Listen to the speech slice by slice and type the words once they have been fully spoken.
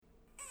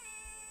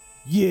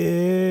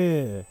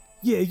Yeah.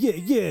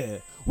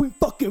 We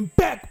fucking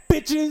back,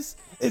 bitches.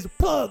 It's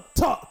Plug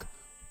Talk.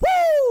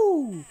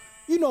 Woo!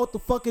 You know what the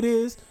fuck it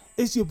is.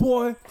 It's your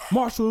boy,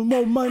 Marshall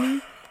Mo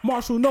Money.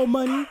 Marshall No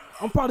Money.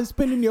 I'm probably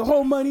spending your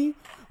whole money.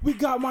 We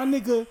got my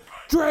nigga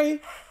Dre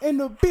in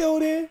the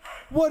building.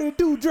 What it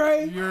do,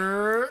 Dre?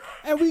 Yeah.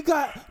 And we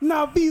got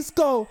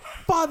Navisco,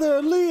 father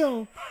of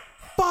Liam,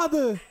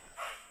 father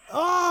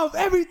of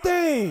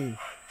everything.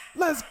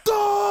 Let's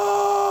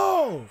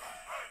go!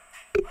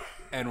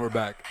 And we're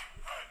back.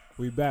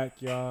 We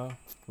back, y'all.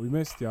 We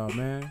missed y'all,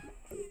 man.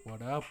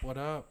 What up? What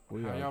up?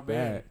 We How are y'all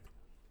been? back.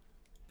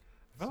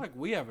 I feel like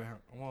we haven't.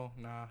 Well,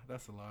 nah,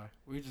 that's a lie.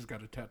 We just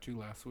got a tattoo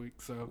last week,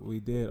 so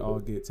We did all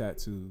get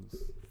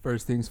tattoos.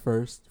 First things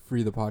first,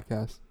 free the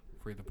podcast.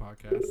 free the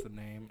podcast, the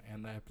name,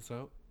 and the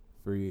episode.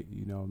 Free it,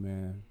 you know,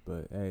 man.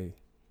 But hey,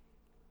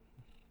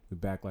 we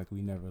back like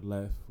we never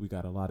left. We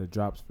got a lot of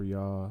drops for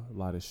y'all. A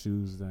lot of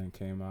shoes that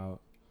came out.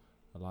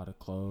 A lot of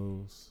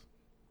clothes.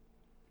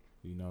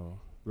 You know,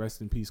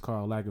 rest in peace,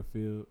 Karl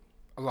Lagerfeld.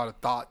 A lot of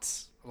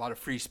thoughts, a lot of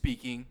free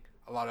speaking,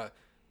 a lot of,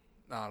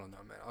 I don't know,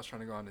 man. I was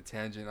trying to go on a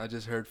tangent. I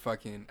just heard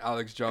fucking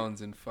Alex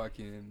Jones and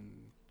fucking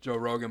Joe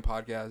Rogan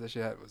podcast. That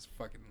shit was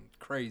fucking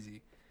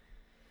crazy.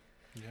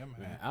 Yeah, man.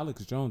 Man,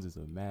 Alex Jones is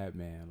a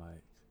madman.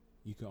 Like,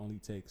 you can only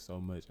take so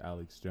much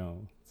Alex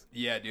Jones.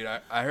 Yeah, dude,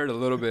 I heard a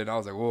little bit and I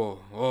was like,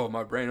 whoa,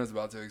 my brain was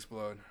about to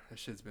explode. That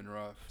shit's been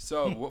rough.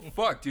 So,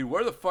 fuck, dude,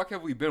 where the fuck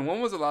have we been?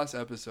 When was the last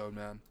episode,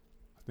 man?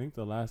 I think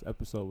the last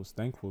episode was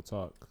Thankful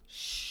Talk.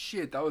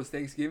 Shit, that was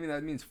Thanksgiving.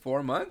 That means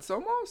 4 months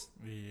almost?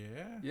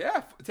 Yeah.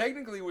 Yeah,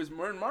 technically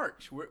we're in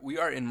March. We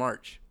are in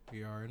March.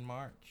 We are in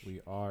March.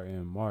 We are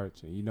in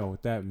March, and you know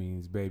what that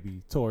means,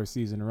 baby. Tour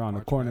season around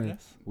March the corner.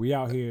 Madness? We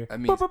out here. That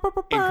means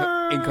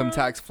income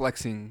tax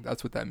flexing.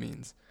 That's what that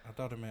means. I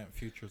thought it meant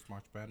Futures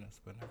March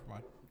Madness, but never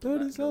mind.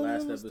 The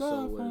last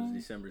episode was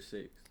December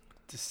 6th.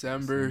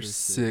 December An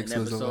 6th was the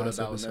episode last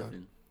about episode.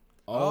 nothing.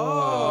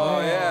 Oh,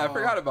 yeah, I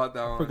forgot about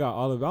that one. Forgot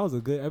all of that. Was a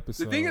good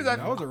episode. The thing is,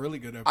 That was a really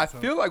good episode. I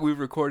feel like we've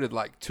recorded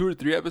like 2 or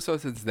 3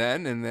 episodes since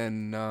then, and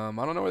then I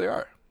don't know where they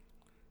are.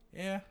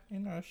 Yeah, you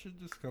know, shit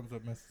just comes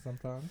up messy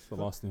sometimes. It's the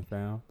lost and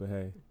found, but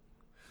hey,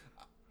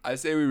 I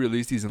say we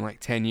release these in like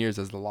 10 years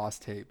as the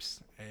lost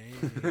tapes. Hey.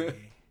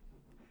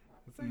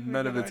 That's actually a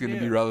None of good it's going to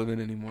idea. be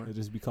relevant anymore. it'll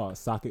just be called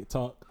Socket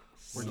Talk.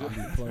 We're Not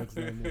just- be plugs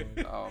no more.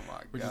 Oh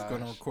my We're just god.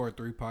 gonna record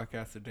 3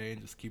 podcasts a day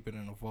and just keep it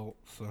in a vault.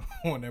 So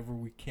whenever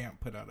we can't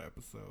put out an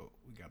episode,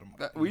 we got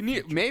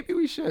them. Maybe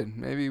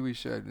we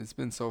should. It's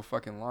been so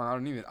fucking long.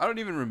 I don't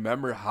even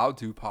remember how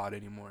to pod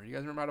anymore. You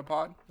guys remember how to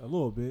pod? A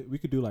little bit. We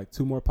could do like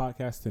 2 more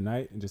podcasts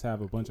tonight and just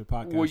have a bunch of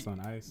podcasts Well, on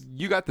ice.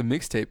 You got the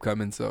mixtape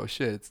coming, so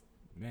shit.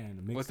 Man,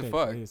 the What the mixtape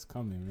fuck? is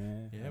coming,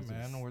 man. Yeah, It's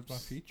man. just- Where's my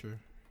feature?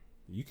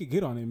 You could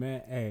get on it,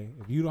 man. Hey,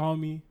 if you the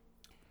homie,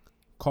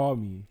 call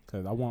me,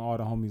 because I want all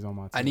the homies on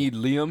my team. I need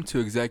Liam to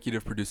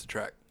executive produce a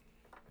track.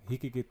 He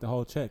could get the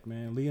whole check,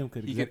 man. Liam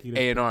could He could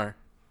executive. A&R.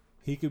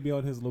 He could be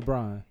on his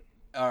LeBron.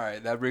 All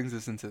right, that brings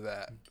us into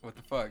that. What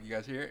the fuck? You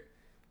guys hear it?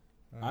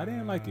 I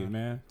didn't like it,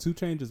 man. 2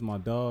 Chainz is my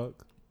dog.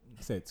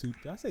 I said 2.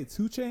 Did I say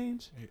 2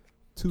 Chainz? Yeah.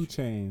 2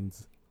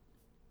 Chainz.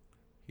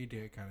 He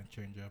did kind of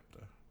change up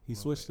though. He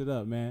Little switched it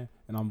up, man.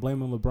 And I'm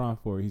blaming LeBron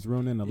for it. He's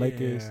ruining the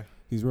Lakers. Yeah.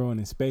 He's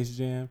ruining Space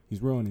Jam.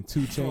 He's ruining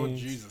 2 Oh Chainz.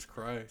 Jesus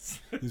Christ!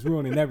 He's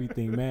ruining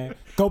everything, man.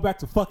 Go back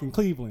to fucking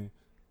Cleveland.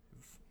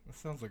 That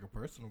sounds like a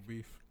personal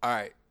beef. All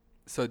right.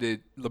 So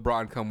did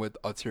LeBron come with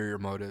ulterior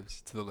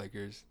motives to the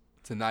Lakers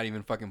to not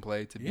even fucking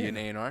play, to be an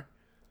Yeah. A&R?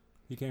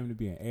 He came to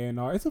be an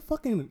A&R. It's a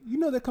fucking, you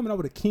know, they're coming out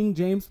with a King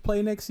James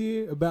play next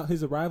year about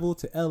his arrival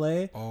to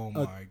L.A. Oh A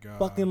my god!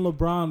 Fucking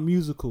LeBron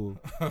musical.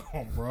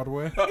 on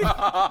Broadway,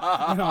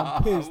 And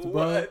I'm pissed,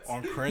 bro.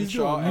 on He's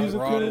Crenshaw doing and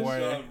musicals.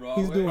 Broadway.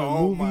 He's doing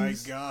Oh my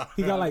movies. god!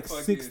 He got like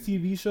Fucking- 6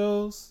 TV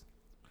shows.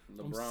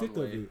 I'm LeBron sick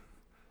way. of it.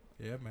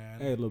 Yeah, man.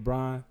 Hey,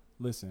 LeBron,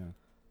 listen.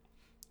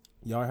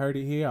 Y'all heard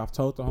it here. I've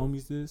told the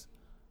homies this.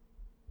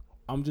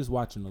 I'm just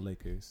watching the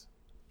Lakers.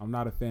 I'm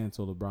not a fan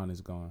until LeBron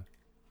is gone.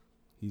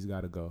 He's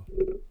got to go.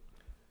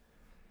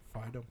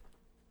 Fight him.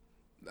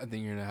 I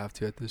think you're going to have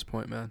to at this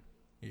point, man.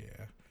 Yeah,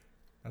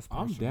 that's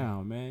I'm personal.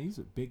 down, man. He's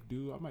a big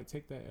dude. I might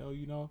take that L,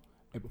 you know.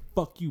 Hey, but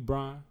fuck you,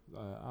 Brian.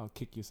 I'll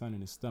kick your son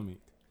in his stomach.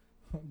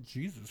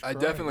 Jesus. I Christ.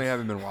 definitely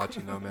haven't been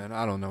watching, though, man.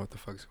 I don't know what the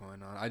fuck's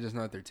going on. I just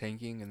know that they're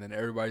tanking, and then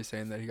everybody's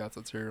saying that he got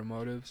ulterior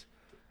motives.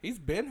 He's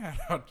been had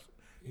out.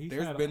 He's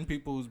There's had- been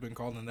people who's been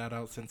calling that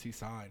out since he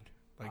signed.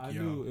 Like, I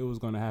yo, knew it was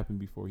going to happen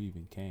before he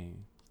even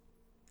came.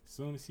 As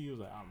soon as he was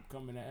like, I'm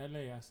coming to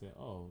LA, I said,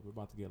 oh, we're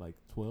about to get like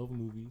 12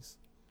 movies.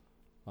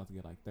 About to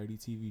get like 30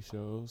 TV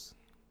shows.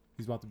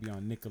 He's about to be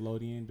on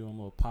Nickelodeon doing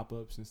little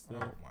pop-ups and oh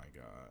stuff. my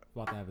god.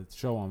 About to have a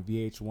show on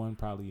VH1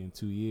 probably in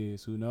 2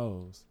 years. Who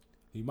knows?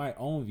 He might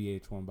own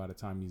VH1 by the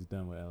time he's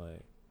done with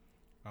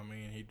LA. I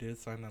mean, he did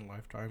sign a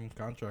lifetime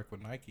contract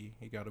with Nike.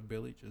 He got a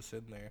Billy just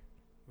sitting there.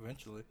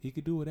 Eventually, He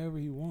could do whatever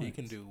he wants. he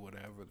can do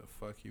whatever the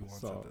fuck he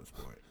wants So- at this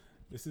point.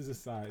 This is a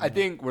side. I note.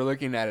 think we're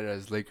looking at it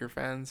as Laker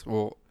fans.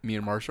 Well, me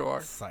and Marshall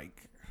are.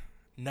 Psych.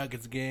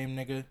 Nuggets game,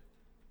 nigga.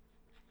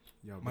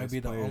 Yo, might best be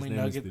the player's only name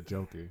is nugget- the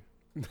Joker.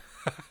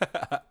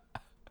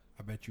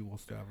 I bet you will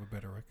still have a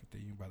better record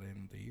than you by the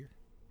end of the year.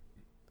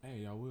 Hey,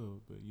 y'all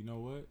will, but you know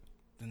what?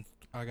 Then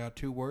I got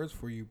 2 words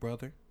for you,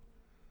 brother.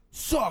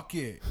 Suck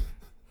it.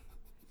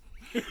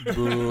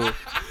 Boo.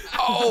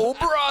 Oh,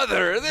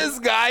 brother, this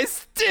guy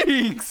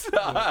stinks.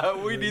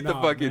 We need the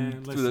Nah, fucking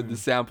man, listen. the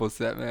sample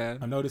set, I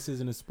man. know this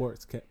isn't a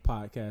sports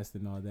podcast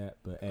and all that,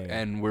 but hey,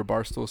 And we're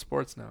Barstool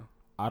Sports now.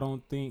 I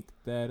don't think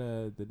that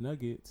the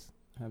Nuggets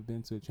have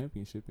been to a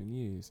championship in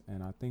years,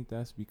 and I think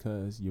that's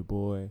because your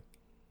boy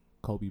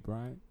Kobe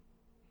Bryant.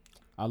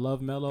 I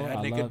love Melo. That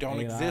I nigga love don't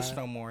AI. exist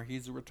no more.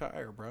 He's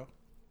retired, bro.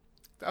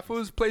 That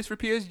fool's plays for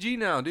PSG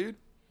now, dude.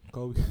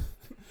 Kobe is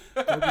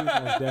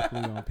most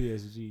definitely on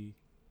PSG.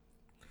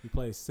 He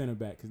plays center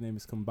back. His name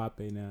is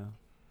Mbappe now.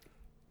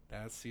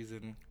 That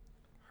season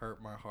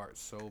hurt my heart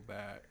so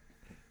bad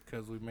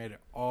because we made it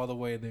all the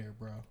way there,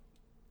 bro.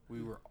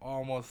 We were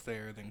almost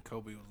there. Then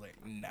Kobe was like,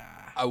 nah.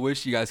 I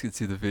wish you guys could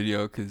see the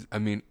video because, I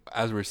mean,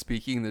 as we're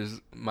speaking, there's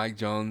Mike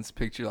Jones'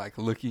 picture, like,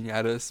 looking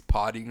at us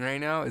potting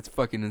right now. It's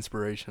fucking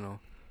inspirational.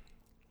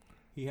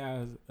 He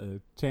has a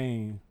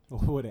chain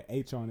with an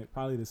H on it,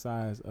 probably the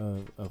size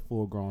of a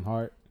full-grown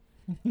heart.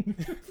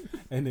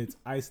 And it's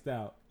iced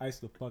the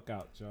fuck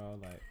out, y'all.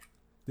 Like,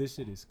 this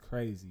shit is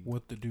crazy.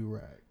 With the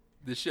do-rag.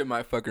 This shit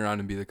might fuck around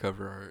and be the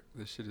cover art.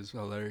 This shit is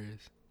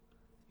hilarious.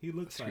 He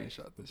looks like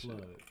Screenshot the this shit.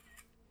 blood.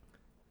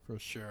 For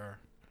sure.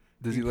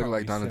 Does he look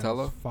like probably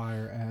Donatello? sells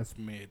Fire-ass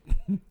mid.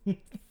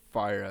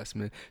 Fire ass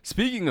mid.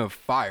 Speaking of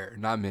fire,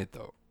 not mid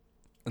though.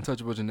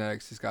 Untouchable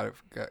Genetics has got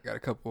a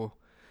couple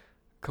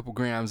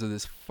grams of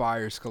this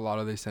fire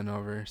Scalato they sent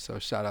over. So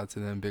shout out to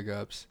them. Big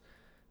ups.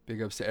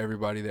 Big ups to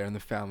everybody there in the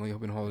family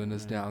who've been holding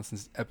us down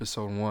since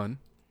episode 1.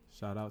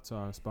 Shout out to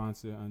our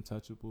sponsor,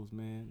 Untouchables,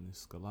 man. The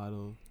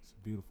Scalato. It's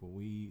a beautiful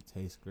weed.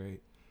 Tastes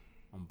great.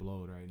 I'm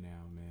blowed right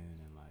now, man.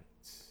 And like,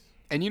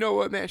 And you know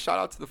what, man? Shout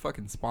out to the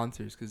fucking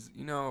sponsors because,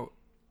 you know,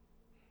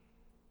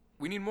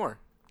 we need more.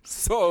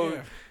 So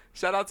Yeah.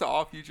 shout out to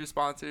all future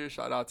sponsors.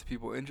 Shout out to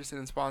people interested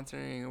in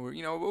sponsoring. Or,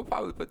 you know, we'll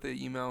probably put the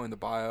email in the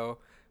bio.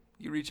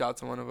 You reach out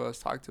to one of us,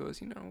 talk to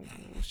us, you know,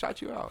 we'll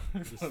shout you out.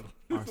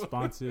 our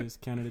sponsors,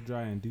 Canada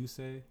Dry and Douce.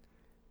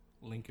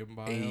 Link in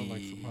bio, Ayy.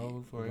 like some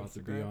hoes or About to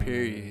be Instagram. on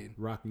Period.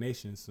 Rock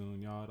Nation soon,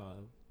 y'all.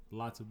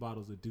 Lots of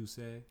bottles of Douce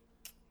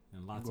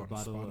and lots Go of to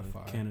bottles of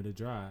Spotify. Canada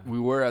Dry. We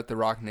were at the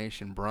Rock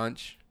Nation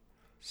brunch,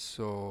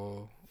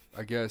 so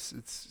I guess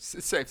it's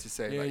safe to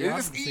say. Yeah, like, you have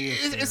to see us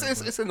there,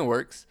 but- it's in the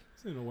works.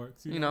 It's in the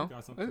works. You know, we got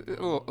a, something a going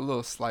little, on. a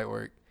little slight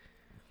work.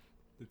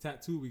 The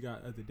tattoo we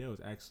got the other day was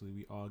actually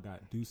we all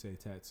got Douce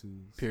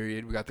tattoos.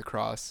 Period. We got the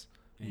cross.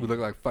 We And look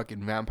like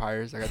fucking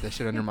vampires. I got that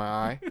shit under my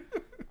eye.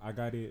 I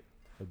got it,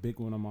 a big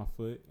one on my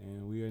foot,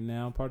 and we are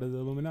now part of the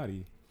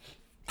Illuminati.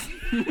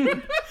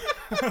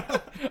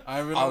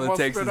 Ivan All it almost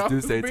takes spit is out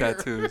his Douce beer.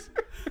 tattoos.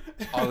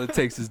 All it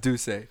takes is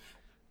Douce.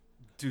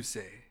 Douce,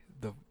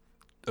 the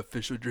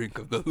official drink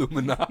of the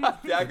Illuminati.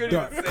 I couldn't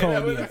Dark even say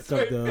that with a cognac of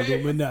straight the face.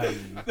 Illuminati.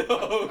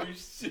 Oh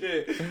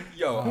shit.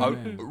 Yo, Oh,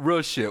 man.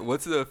 real shit.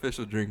 What's the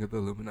official drink of the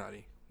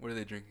Illuminati? What are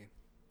they drinking?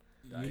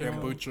 You know,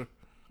 Kombucha.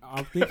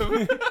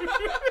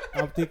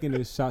 I'm thinking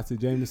it's shots of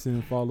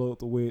Jameson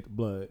followed with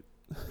blood.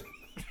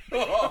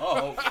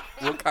 Oh,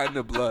 what kind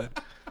of blood?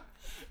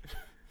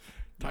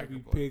 Might be Tiger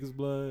blood. pig's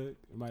blood.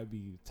 It might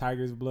be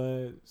tiger's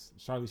blood.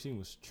 Charlie Sheen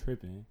was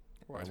tripping.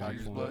 Why Tiger's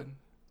G's blood?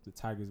 The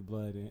tiger's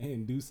blood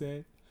and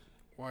Douce.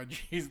 Why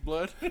G's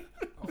blood?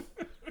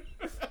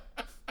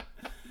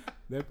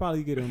 They're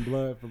probably getting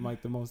blood from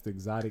like the most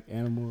exotic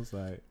animals,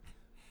 like,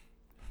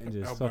 and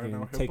just Albino fucking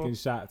hippo? taking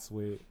shots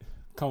with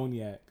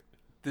cognac.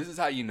 This is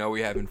how you know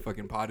we haven't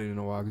fucking potted in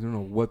a while because we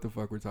don't know what the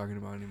fuck we're talking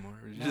about anymore.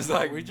 We're No, just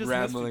like we just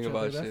rambling missed each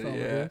about other, that's shit. all it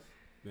Yeah. is.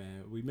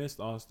 Man, we missed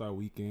All-Star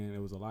Weekend.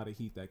 There was a lot of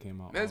heat that came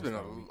out. Man, there's been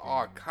All-Star Weekend.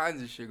 all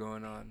kinds of shit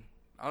going on.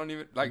 I don't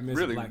even like missed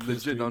really Black legit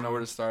History don't know where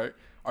to Month. start.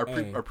 Our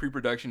Hey. our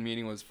pre-production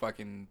meeting was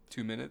fucking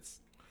 2 minutes.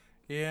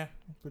 Yeah,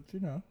 but you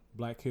know.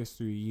 Black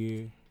History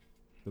Year.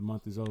 The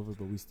month is over,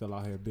 but we still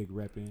out here big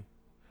repping.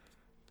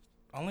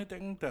 Only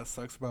thing that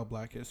sucks about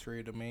Black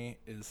History to me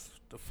is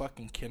the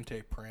fucking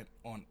Kente print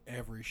on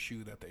every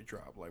shoe that they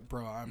drop. Like,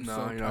 bro, I'm No, so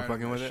you're tired not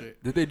fucking of with that it.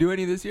 shit. Did they do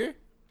any this year?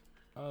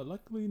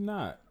 Luckily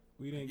not.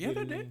 We didn't Yeah, get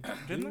they any. did.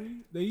 Didn't they?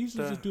 we? They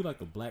usually The- just do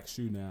like a black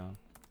shoe now.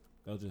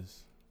 They'll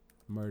just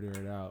murder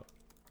it out.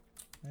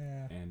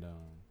 Yeah. And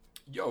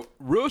Yo,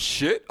 real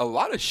shit. A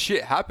lot of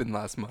shit happened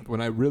last month when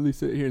I really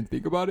sit here and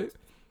think about it.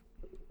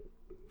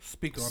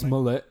 Speak on it.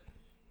 Smollett,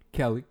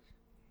 Kelly,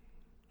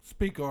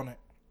 Speak on it.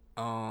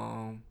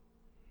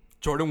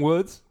 Jordan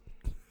Woods,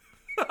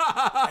 Hey,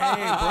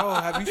 bro,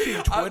 have you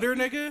seen Twitter,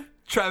 nigga?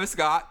 Travis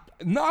Scott.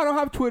 No, I don't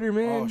have Twitter,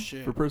 man. Oh,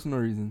 shit. For personal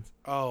reasons.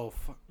 Oh,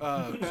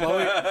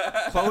 Chloe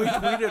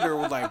tweeted her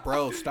was like,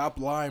 bro, stop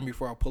lying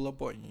before I pull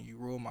up on you. You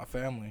ruined my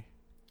family.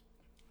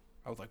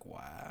 I was like,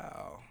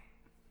 wow.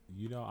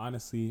 you know,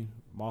 honestly,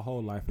 my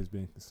whole life has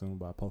been consumed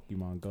by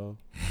Pokemon Go.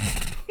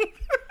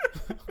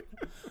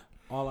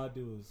 All I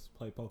do is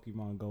play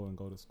Pokemon Go and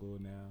go to school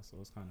now, so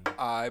it's kind of.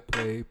 I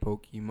play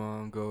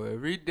Pokemon Go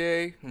every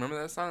day.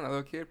 Remember that song? That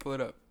little kid? Pull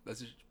it up.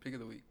 That's your pick of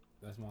the week.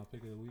 That's my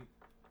pick of the week.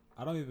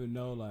 I don't even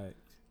know. Like,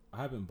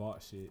 I haven't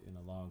bought shit in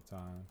a long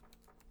time.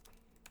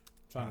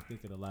 I'm trying to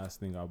think of the last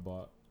thing I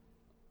bought.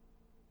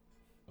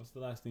 What's the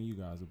last thing you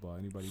guys have bought?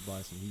 Anybody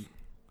buy some heat?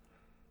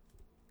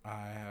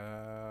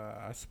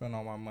 I spent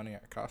all my money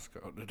at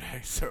Costco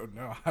today, so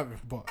no, I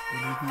haven't bought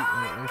any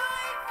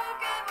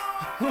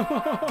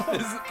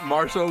heat. Is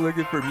Marshall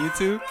looking for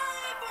Mewtwo?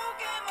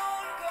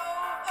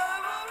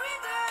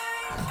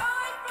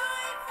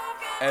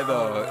 Hey,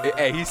 though,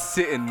 hey, he's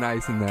sitting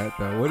nice in that,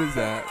 though. What is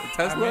that? A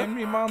Tesla? I made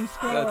me mom's Is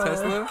that a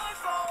Tesla?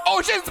 Oh,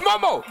 shit, it's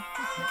Momo!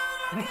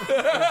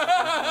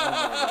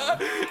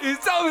 He's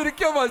telling me to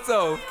kill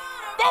myself.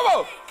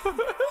 Momo!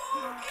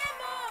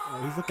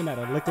 He's looking at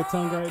a liquor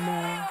tongue right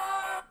now.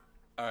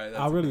 All right,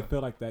 I really feel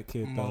like that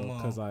kid, though, Momo.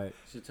 because, like...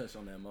 Should touch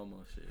on that Momo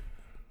shit.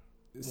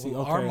 See,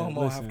 Well, okay, our Momo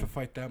listen. have to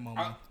fight that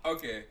Momo.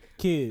 Okay.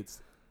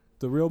 Kids,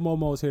 the real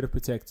Momo is here to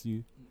protect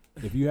you.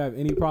 If you have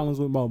any problems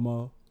with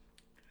Momo,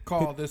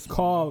 Call this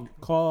call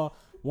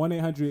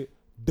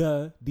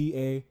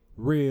 1-800-DA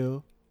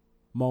real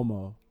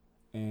Momo.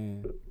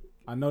 And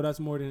I know that's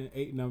more than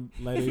 8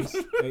 letters,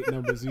 8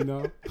 numbers, you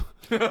know.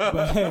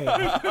 But hey,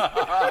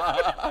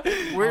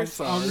 We're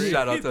sorry.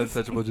 Shout out to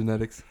Untouchable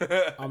Genetics.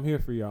 I'm here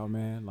for y'all,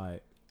 man.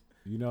 Like,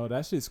 you know,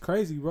 that shit's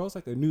crazy, bro. It's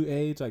like a new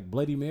age, like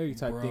Bloody Mary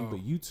type thing, Bro.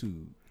 but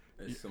YouTube.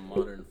 It's some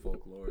modern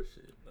folklore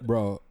shit. Like,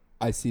 Bro,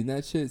 I seen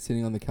that shit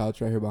sitting on the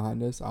couch right here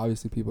behind us.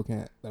 Obviously, people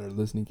that are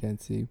listening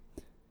can't see.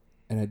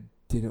 And I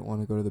didn't want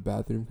to go to the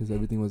bathroom because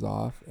everything was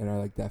off.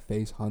 And that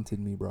face haunted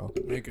me, bro.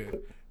 Nigga,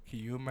 can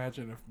you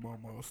imagine if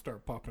Momo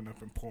start popping up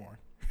in porn?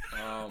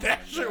 oh That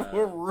my shit God.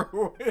 will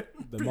ruin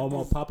The people's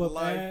Momo pop-up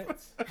life.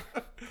 ads.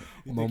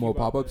 You think Momo you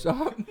pop about up to-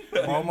 shop?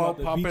 Momo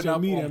to popping beat your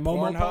up meat on and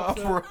Momo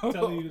pops Pornhub, up, bro.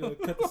 telling you to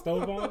cut the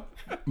stove on.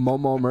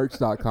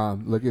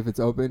 MomoMerch.com. Look if it's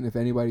open. If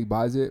anybody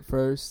buys it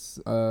first,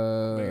 They get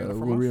it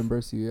from we'll us?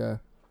 reimburse you, yeah.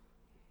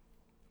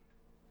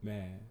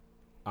 Man,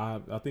 I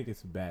think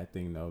it's a bad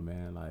thing though,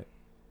 man. Like,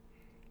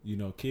 you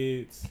know,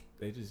 kids,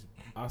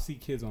 I see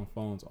kids on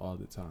phones all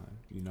the time.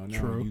 You know, now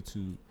True. on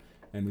YouTube,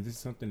 and this is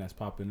something that's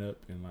popping up,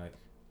 and like,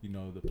 you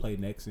know, the Play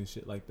Next and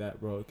shit like that,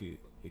 bro. It could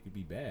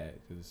be bad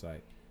because it's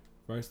like,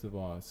 first of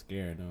all, it's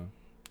scaring them,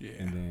 Yeah.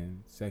 and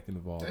then second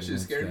of all, That the shit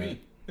ones scared me.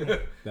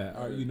 That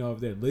are, you know, if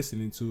they're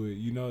listening to it,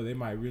 you know, they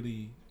might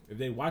really, if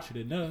they watch it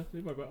enough,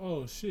 they might be like,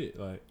 oh shit,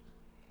 like,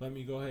 let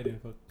me go ahead and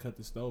cut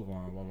the stove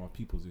on while my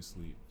people's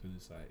asleep. Because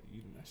it's like,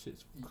 that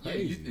shit's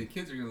crazy. Yeah, the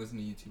kids are going to listen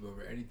to YouTube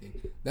over anything.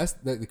 That's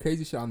the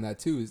crazy shit on that,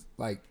 too, is,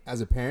 like,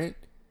 as a parent,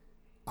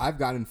 I've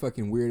gotten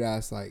fucking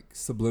weird-ass, like,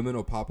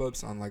 subliminal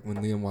pop-ups on, like, when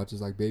Liam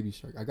watches, like, Baby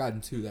Shark. I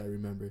gotten 2 that I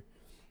remember.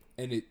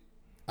 And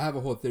I have a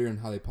whole theory on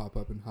how they pop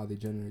up and how they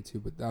generate, too,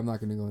 but I'm not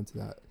going to go into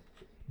that.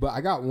 But I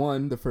got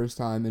one the first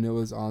time, and it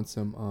was on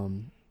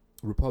some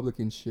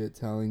Republican shit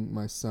telling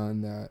my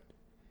son that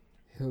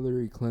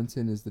Hillary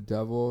Clinton is the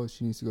devil.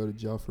 She needs to go to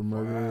jail for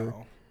murder.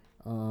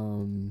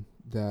 Wow.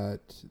 That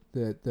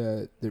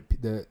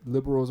the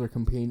liberals are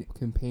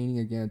campaigning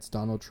against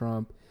Donald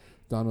Trump.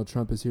 Donald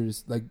Trump is here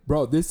to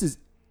bro. This is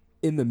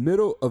in the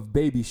middle of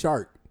Baby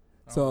Shark.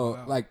 So Oh,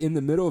 wow. like in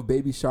the middle of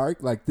Baby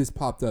Shark, like this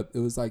popped up. It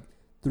was like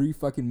 3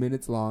 fucking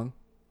minutes long.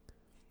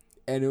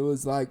 And it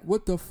was like,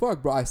 what the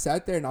fuck, bro? I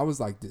sat there and I was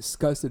like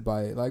disgusted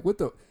by it. Like, what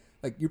the,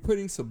 like you're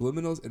putting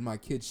subliminals in my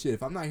kid's shit.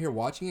 If I'm not here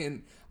watching it,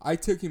 and I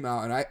took him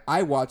out and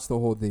I watched the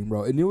whole thing,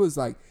 bro. And it was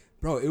like,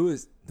 bro, it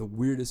was the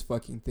weirdest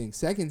fucking thing.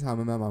 Second time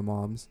I'm at my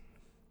mom's,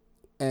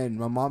 and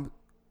my mom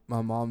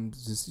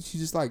she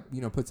just like,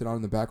 you know, puts it on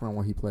in the background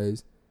while he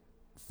plays.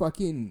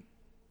 Fucking,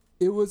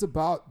 it was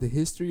about the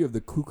history of the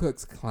Ku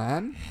Klux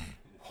Klan.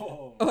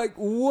 Oh. Like,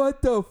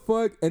 what the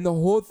fuck? And the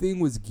whole thing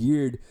was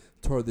geared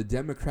toward the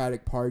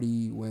Democratic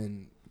Party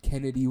when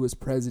Kennedy was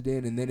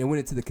president, and then it went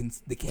into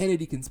the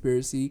Kennedy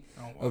conspiracy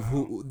of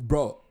who,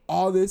 bro.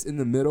 All this in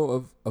the middle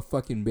of a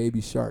fucking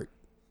Baby Shark.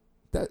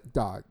 That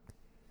dog.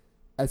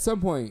 At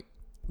some point,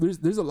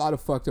 there's a lot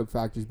of fucked up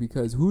factors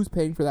because who's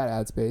paying for that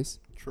ad space?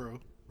 True.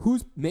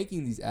 Who's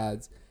making these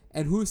ads?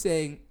 And who's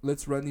saying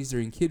let's run these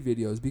during kid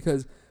videos?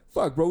 Because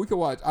fuck, bro, we could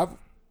watch. I've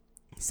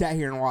sat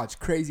here and watched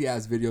crazy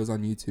ass videos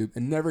on YouTube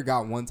and never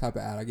got one type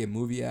of ad. I get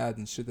movie ads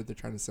and shit that they're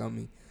trying to sell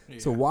me. Yeah.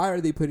 So why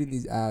are they putting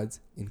these ads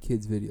in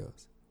kids'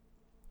 videos?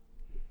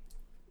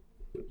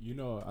 You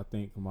know, I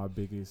think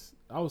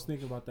I was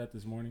thinking about that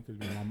this morning because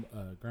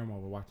my grandma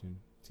were watching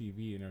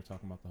TV and they were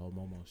talking about the whole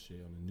Momo shit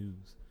on the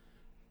news.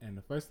 And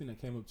the first thing that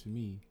came up to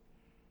me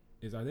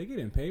is, are they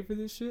getting paid for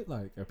this shit?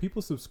 Like, are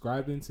people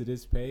subscribing to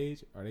this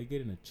page? Are they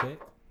getting a check?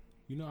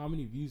 You know how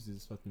many views does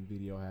this fucking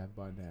video have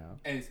by now?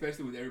 And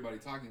especially with everybody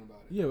talking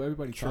about it. Yeah,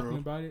 everybody True. talking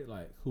about it.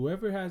 Like,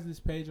 whoever has this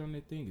page on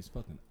their thing is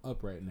fucking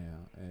up right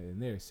now.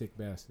 And they're a sick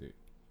bastard.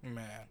 Man.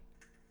 Yeah.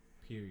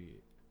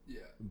 Period.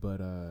 But,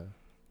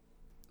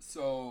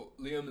 So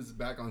Liam is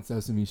back on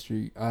Sesame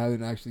Street. I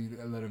haven't actually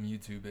let him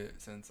YouTube it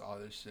since all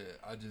this shit.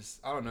 I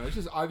don't know. It's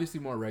just obviously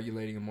more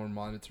regulating and more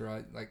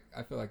monitored. Like,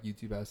 I feel like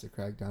YouTube has to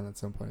crack down at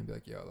some point and be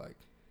like, yo, like,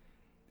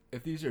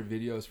 if these are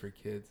videos for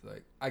kids,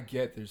 like, I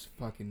get there's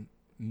fucking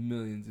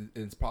millions.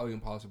 It's probably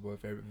impossible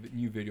if every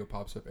new video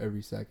pops up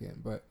every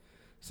second, but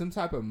some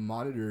type of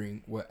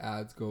monitoring what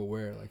ads go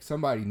where. Like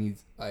somebody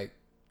needs, like,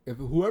 if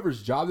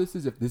whoever's job this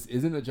is, if this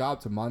isn't a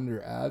job to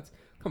monitor ads,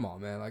 come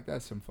on, man. Like,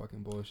 that's some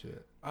fucking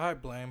bullshit. I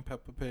blame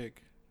Peppa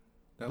Pig.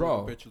 That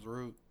Bro. little bitch is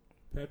rude.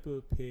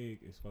 Peppa Pig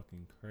is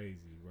fucking crazy,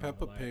 bro.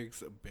 Peppa Like,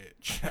 Pig's a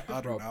bitch.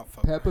 I do Bro, not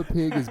fuck Peppa with her.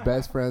 Pig is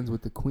best friends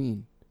with the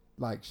queen.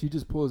 Like, she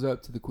just pulls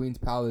up to the queen's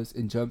palace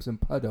and jumps in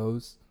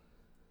puddles.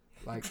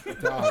 Like,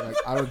 dog, like,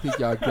 I don't think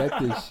y'all get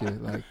this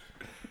shit. Like,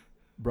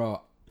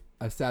 bro,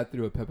 I sat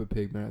through a Peppa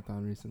Pig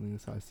marathon recently,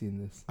 so I seen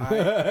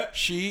this.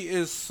 She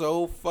is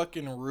so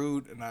fucking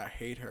rude, and I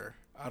hate her.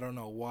 I don't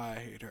know why I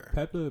hate her.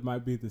 Peppa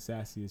might be the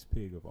sassiest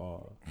pig of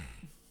all.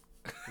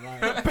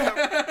 Like,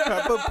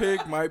 Peppa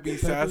Pig might be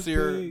Peppa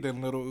sassier Pig.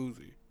 than Little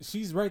Uzi.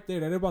 she's right there.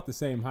 They're about the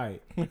same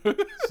height.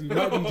 She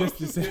might be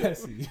just as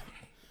sassy.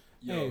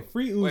 Hey,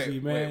 free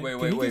Uzi, man.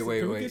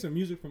 Can we get some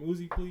music from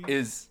Uzi, please?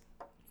 Is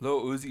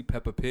Lil Uzi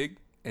Peppa Pig?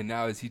 And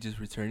now is he just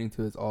returning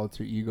to his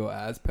alter ego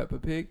as Peppa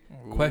Pig?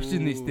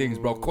 Question these things,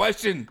 bro.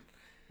 Question.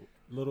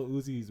 Little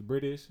Uzi's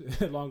British,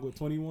 along with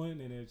 21,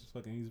 and they're just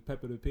fucking. He's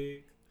Peppa the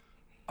Pig.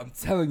 I'm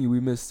telling you, we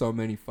missed so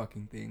many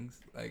fucking things.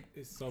 Like,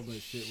 It's so much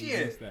shit we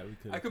Shit. missed that we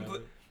could I have compl-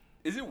 covered.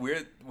 is it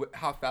weird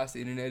how fast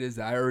the internet is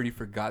that I already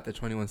forgot that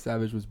 21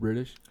 Savage was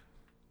British?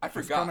 I It's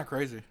forgot. kind of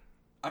crazy.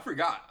 I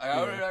forgot. I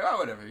already like, oh,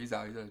 whatever. He's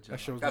out. He's out of jail. That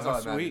shit was That's all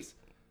last that week. matters.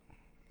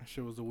 That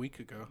shit was a week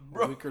ago.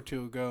 Bro. A week or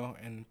two ago,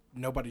 and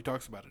nobody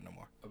talks about it no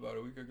more. About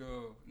a week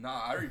ago.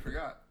 Nah, I already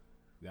forgot.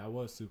 That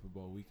was Super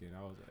Bowl weekend.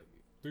 I was like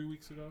 3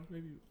 weeks ago,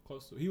 maybe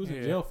close to. He was in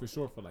Yeah. jail for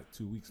sure for like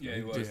 2 weeks. Yeah, He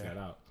he was. just Yeah.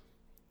 got out.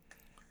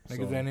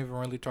 Niggas ain't even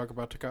really talk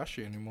about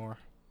Tekashi anymore.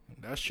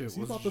 That shit He's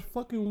was. about to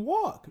fucking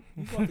walk.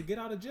 He's about to get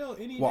out of jail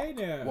any Walk,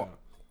 day now. walk.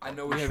 I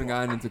know we haven't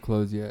gotten into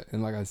close yet.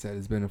 And like I said,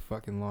 it's been a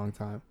fucking long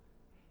time.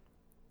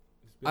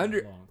 It's been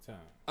Under- a long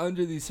time.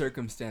 Under these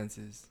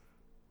circumstances,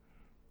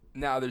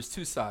 now there's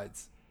two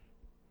sides.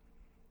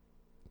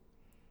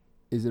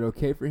 Is it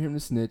okay for him to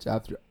snitch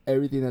after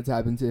everything that's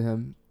happened to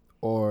him?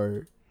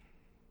 Or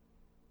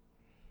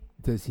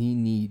does he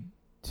need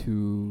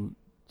to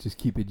just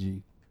keep it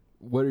G?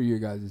 What are your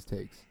guys'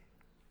 takes?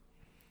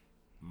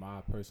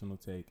 My personal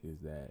take is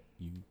that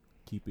you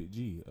keep it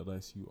G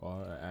unless you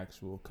are an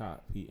actual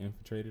cop. He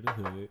infiltrated a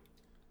hood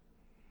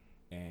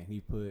and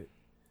he put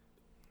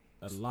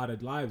a lot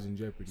of lives in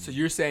jeopardy. So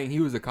you're saying he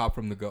was a cop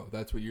from the go.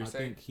 That's what you're I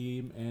saying? think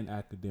him and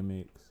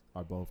academics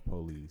are both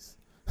police.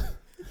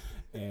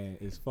 And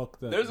it's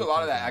fucked up. There's a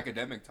lot of that because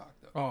academic talk,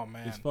 though. Oh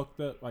man. it's fucked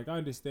up. Like, I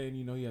understand,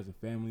 you know, he has a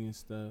family and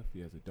stuff.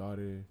 He has a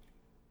daughter,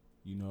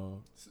 you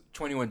know.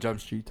 21 Jump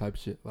Street type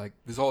shit. Like,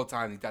 this whole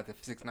time, he got the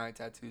 6ix9ine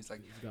tattoos.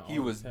 Like, He's got he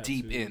all was the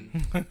deep tattoos.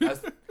 in.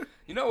 That's,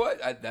 you know what?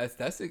 That's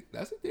a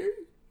theory.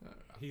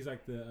 He's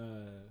like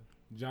the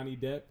Johnny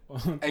Depp on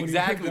 21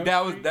 Exactly.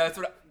 Jump Street. That's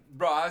what.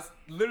 Bro, I was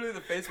literally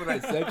the face when I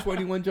said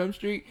 21 Jump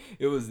Street.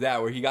 It was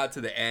that where he got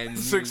to the end. and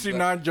he was like-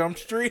 69 Jump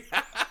Street.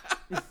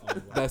 Oh,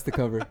 wow. That's the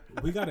cover.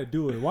 We gotta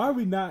do it. Why are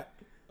we not?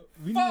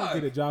 We need Fuck.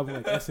 to get a job with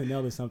like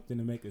SNL or something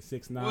to make a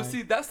 6ix9ine. Well,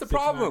 see, that's the 6ix9ine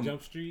problem.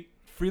 Jump Street.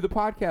 Free the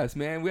podcast,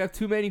 man. We have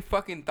too many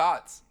fucking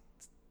thoughts.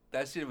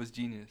 That shit was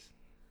genius.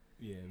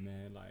 Yeah,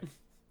 man. Like,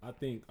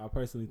 I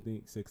personally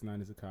think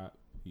 6ix9ine is a cop.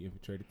 He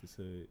infiltrated this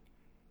hood,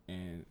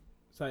 and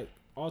it's like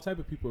all type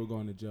of people are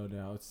going to jail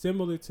now. It's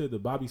similar to the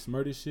Bobby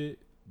Smurda shit,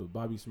 but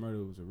Bobby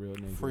Smurda was a real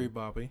name. Free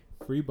Bobby.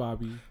 Free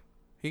Bobby.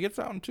 He gets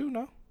out in 2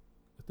 now.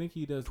 I think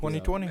he does.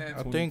 2020. Man,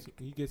 I think.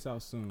 He gets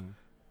out soon.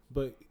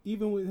 But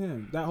even with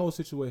him, that whole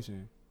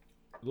situation,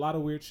 a lot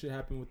of weird shit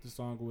happened with the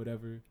song or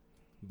whatever.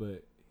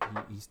 But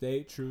he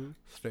stayed true,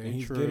 and Stay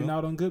he's true. getting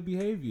out on good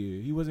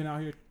behavior. He wasn't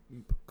out here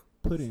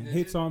putting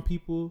hits on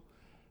people.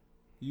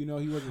 You know,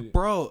 he wasn't.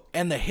 Bro,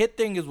 and the hit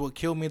thing is what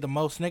killed me the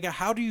most, nigga.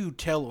 How do you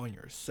tell on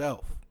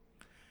yourself?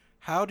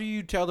 How do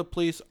you tell the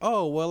police,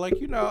 oh, well,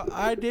 like, you know,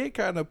 I did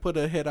kind of put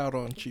a hit out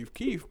on Chief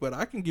Keef, but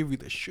I can give you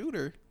the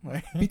shooter.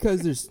 Like,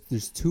 Because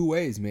there's two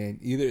ways, man.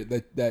 Either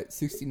that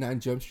 69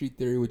 Jump Street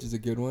theory, which is a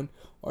good one,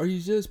 or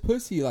he's just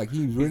pussy. Like,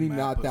 he's really mad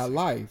not that pussy.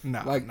 life.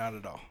 nah, like, not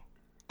at all.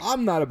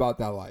 I'm not about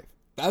that life.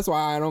 That's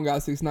why I don't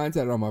got 6ix9ine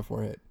tatted on my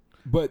forehead.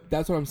 But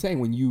that's what I'm saying.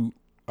 When you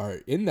are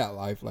in that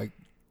life, like,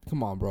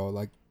 come on, bro.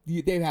 Like,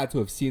 they've had to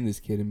have seen this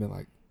kid and been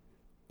like,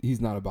 he's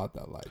not about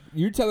that life.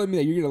 You're telling me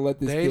that you're going to let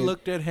this They kid...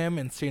 looked at him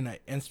and seen an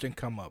instant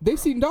come up. They've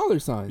bro. seen dollar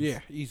signs. Yeah,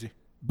 easy.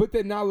 But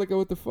then now look at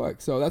what the fuck.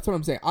 So that's what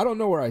I'm saying. I don't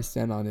know where I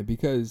stand on it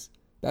because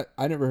that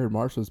I never heard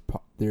Marshall's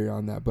theory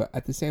on that. But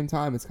at the same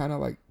time, it's kind of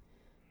like,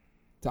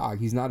 dog,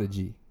 he's not a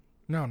G.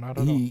 No, not at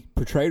all. He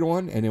portrayed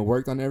one and it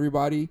worked on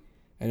everybody.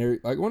 And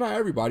like, well, not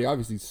everybody.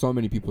 Obviously, so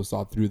many people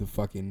saw through the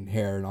fucking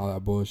hair and all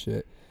that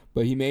bullshit.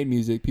 But he made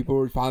music. People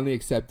were finally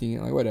accepting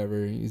it. Like,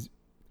 whatever. His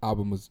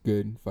album was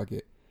good. Fuck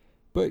it.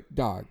 But,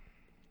 dog,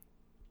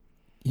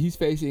 he's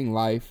facing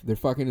life. They're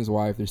fucking his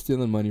wife. They're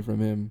stealing money from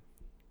him.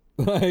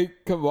 Like,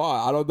 come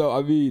on. I don't know.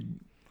 I mean,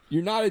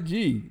 you're not a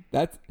G.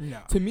 That's, No.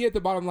 to me, at the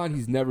bottom line,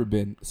 he's never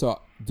been.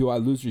 So, do I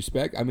lose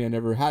respect? I mean, I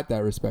never had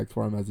that respect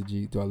for him as a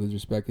G. Do I lose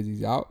respect because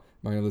he's out?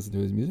 Am I going to listen to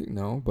his music?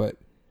 No. But,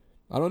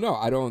 I don't know.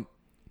 I don't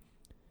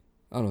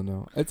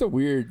know. It's a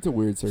weird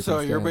circumstance. So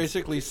you're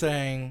basically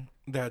saying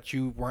that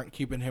you weren't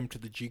keeping him to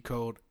the G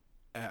code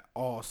at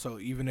all. So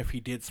even if he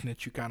did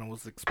snitch, you kind of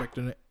was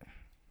expecting it.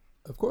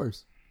 Of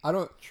course. I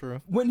don't.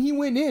 True. When he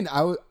went in,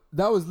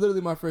 that was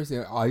literally my first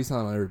thing. Oh, he's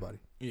telling on everybody.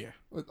 Yeah.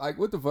 Like,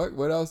 what the fuck?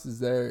 What else is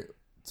there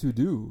to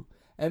do?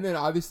 And then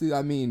obviously,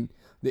 I mean,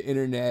 the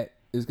internet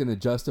is gonna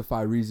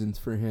justify reasons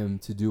for him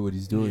to do what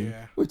he's doing,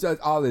 Yeah. which that's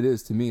all it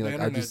is to me. The Like,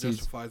 I internet just see,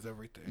 justifies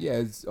everything. yeah,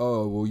 it's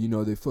well,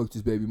 they fucked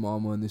his baby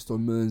mama and they stole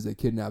millions, they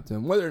kidnapped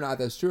him. Whether or not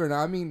that's true or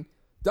not, I mean,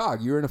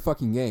 dog, you're in a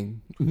fucking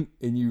gang,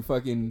 and you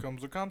fucking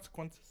Comes with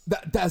consequences.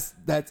 that's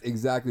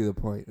exactly the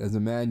point. As a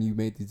man, you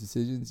make these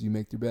decisions, you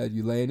make your bed,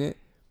 you lay in it.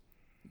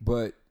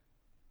 But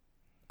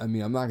I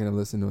mean, I'm not gonna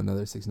listen to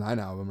another 6ix9ine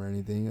album or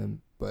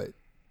anything. But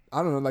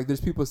I don't know. Like,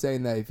 there's people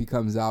saying that if he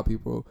comes out,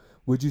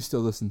 would you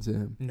still listen to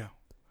him? No.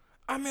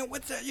 I mean,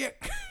 what's that? Yeah.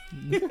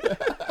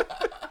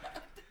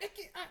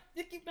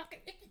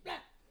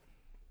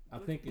 I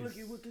think it's.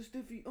 with the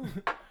stiffy.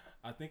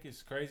 I think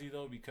it's crazy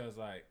though because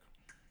like,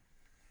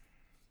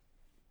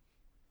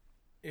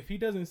 if he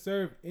doesn't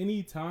serve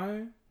any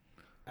time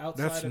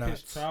outside That's of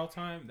nuts. his trial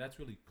time, that's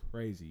really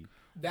crazy.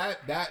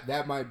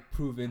 That might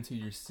prove into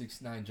your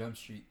 6ix9ine Jump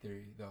Street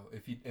theory, though.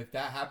 If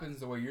that happens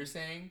the way you're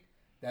saying,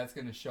 that's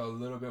gonna show a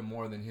little bit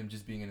more than him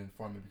just being an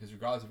informant. Because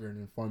regardless if you're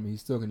an informant,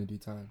 he's still gonna do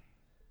time.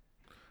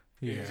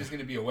 Yeah. He's just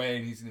gonna be away,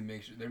 and he's gonna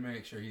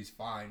make sure he's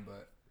fine.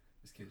 But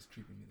this kid is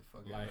creeping me the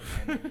fuck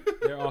Like,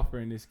 out. they're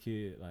offering this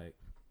kid like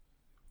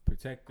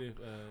protective.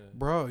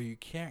 Bro, you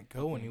can't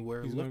go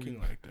anywhere He's gonna looking be-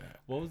 like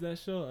that. What was that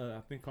show? I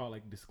think called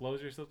like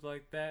Disclosure or something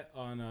like that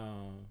on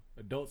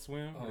Adult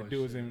Swim. Oh, The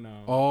dude was shit. in.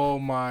 Oh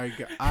my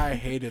god, I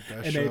hated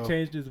that And show. they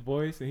changed his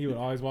voice, and he would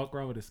always walk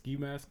around with a ski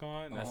mask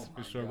on. That's Oh for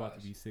my sure about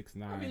to gosh. be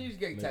 6ix9ine. I mean, you just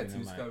get living in,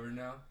 tattoos like- covered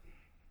now.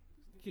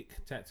 Get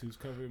tattoos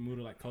covered, move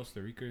to like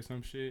Costa Rica or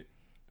some shit.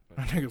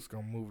 I think it's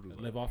gonna move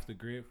to Live off the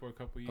grid for a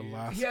couple years.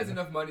 Alaska. He has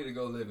enough money to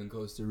go live in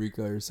Costa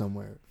Rica or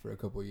somewhere for a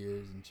couple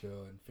years and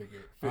chill and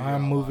figure I'm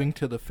out moving life.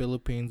 to the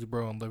Philippines,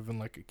 bro, and living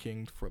like a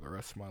king for the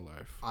rest of my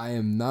life. I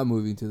am not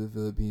moving to the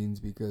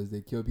Philippines because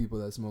they kill people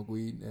that smoke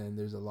weed and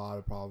there's a lot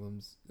of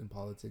problems in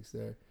politics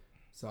there.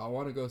 So I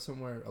want to go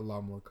somewhere a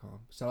lot more calm.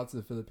 Shout out to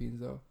the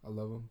Philippines though. I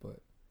love them, but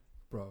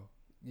bro,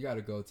 you got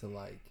to go to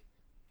like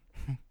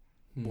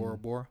Bora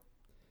Bora.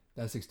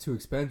 That's too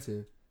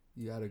expensive.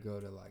 You got to go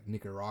to like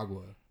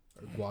Nicaragua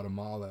or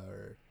Guatemala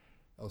or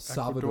El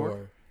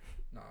Salvador.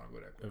 Nah,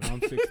 whatever. If I'm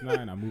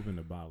 6'9", I'm moving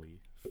to Bali.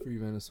 Free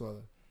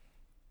Venezuela.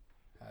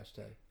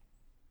 Hashtag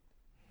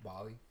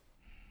Bali.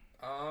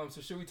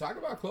 So should we talk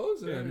about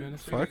clothes? Yeah, or- man.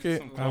 let's Fuck get it.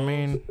 some I clothes.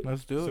 mean,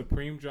 let's do it.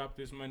 Supreme dropped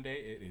this Monday.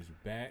 It is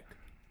back.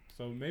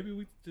 So maybe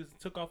we just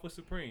took off with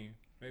Supreme.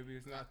 Maybe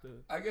it's not the.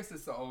 I guess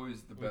it's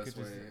always the We best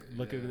could way. just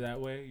look at yeah. it that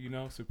way, you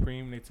know.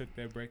 Supreme, they took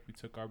their break, we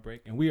took our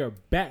break, and we are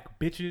back,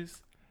 bitches.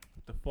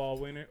 The fall,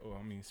 winter, or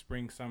I mean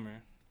spring,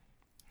 summer.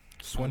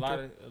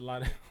 Swinter.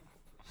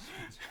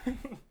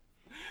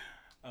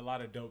 A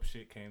lot of dope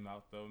shit came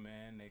out though,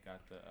 man. They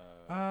got the.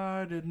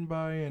 I didn't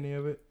buy any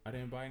of it. I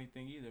didn't buy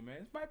anything either, man.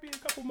 It might be a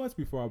couple months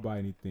before I buy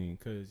anything,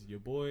 cause your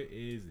boy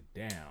is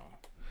down.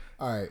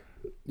 All right.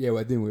 Yeah,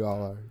 well, I think we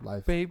all are.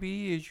 Life.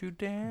 Baby, is you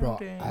down? Bro,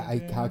 down, I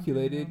down,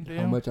 calculated down,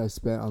 how down? much I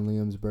spent on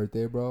Liam's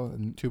birthday, bro.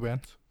 And 2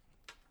 bands.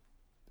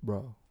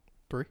 bro,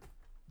 3.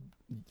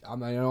 I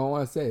mean, I don't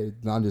want to say it,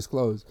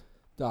 non-disclosed.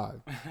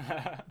 Dog,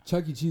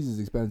 Chuck E. Cheese is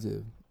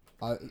expensive.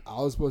 I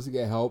was supposed to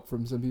get help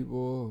from some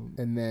people,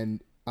 and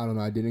then I don't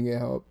know, I didn't get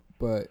help.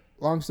 But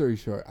long story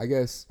short, I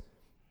guess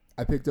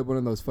I picked up one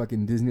of those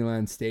fucking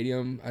Disneyland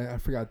Stadium. I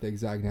forgot the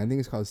exact name. I think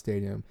it's called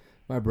Stadium.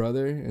 My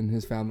brother and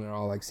his family are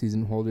all like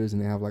season holders,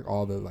 and they have like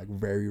all the like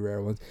very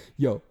rare ones.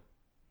 Yo,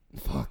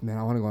 fuck man,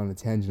 I want to go on a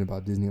tangent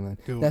about Disneyland.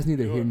 Do That's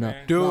neither Do here it, nor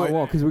man. Do no, it. I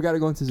won't, because we got to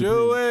go into Do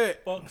Supreme.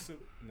 it. Fuck some.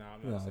 No,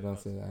 I'm No, not don't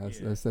say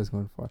that. Yeah. That's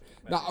going far.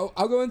 No,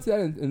 I'll go into that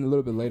in a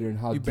little bit later and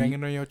how You deep.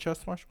 banging on your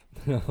chest, Marshall?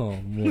 Oh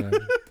man.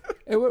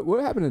 Hey, what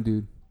happened to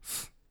dude?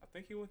 I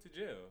think he went to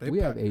jail. They We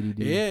have pack- ADD.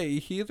 Yeah,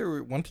 he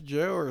either went to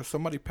jail or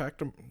somebody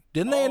packed him.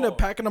 Didn't they end up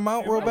packing him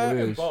out It real might bad? have bad?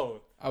 been Wish.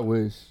 both. I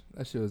wish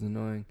that shit was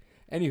annoying.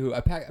 Anywho,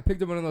 I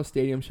picked up one of those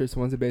stadium shirts, the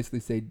ones that basically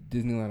say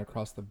Disneyland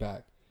across the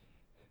back.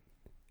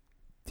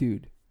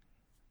 Dude,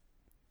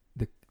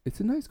 it's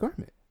a nice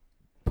garment.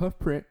 Puff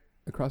print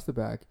across the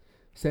back,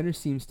 center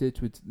seam stitch,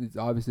 which is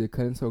obviously a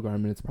cut and sew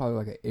garment. It's probably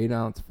like an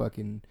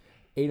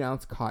 8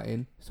 ounce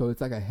cotton, so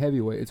it's like a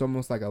heavyweight. It's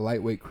almost like a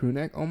lightweight crew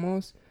neck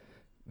almost.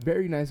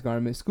 Very nice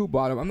garment. Scoop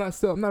bottom. I'm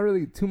not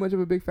really too much of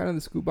a big fan of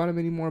the scoop bottom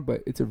anymore,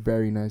 but it's a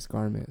very nice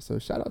garment. So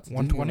shout out to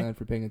 120? Disneyland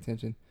for paying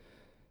attention.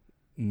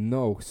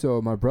 No,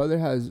 so my brother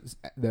has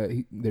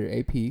their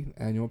AP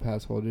annual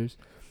pass holders.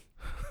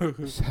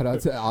 Shout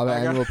out to all the I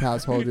got- annual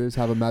pass holders.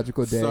 Have a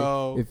magical day.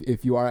 So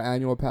If you are an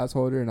annual pass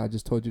holder and I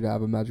just told you to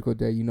have a magical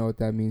day, you know what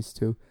that means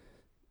too.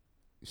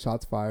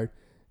 Shots fired.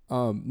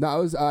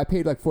 No, I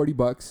paid like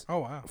 $40, oh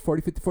wow.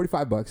 40, 50,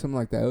 $45, something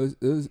like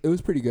that. It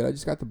was pretty good. I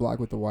just got the black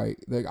with the white.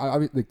 Like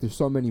like there's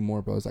so many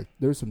more, bro. It's like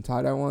there's some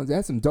tie dye ones. They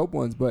had some dope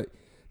ones, but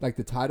like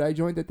the tie dye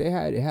joint that they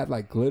had, it had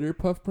like glitter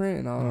puff print,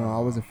 and I don't know. I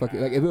wasn't fucking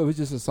like if it was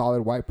just a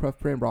solid white puff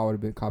print, bro, I would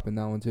have been copping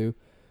that one too.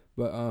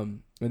 But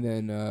And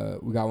then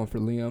we got one for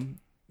Liam.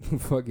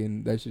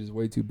 Fucking, that shit is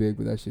way too big,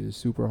 but that shit is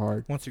super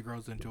hard. Once he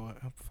grows into it,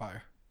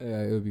 fire.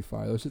 Yeah, it would be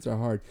fire. Those shits are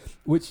hard.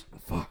 Which,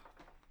 fuck.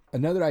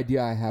 Another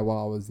idea I had while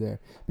I was there.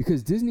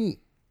 Because Disney,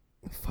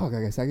 fuck,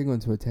 I guess I could go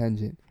into a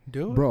tangent.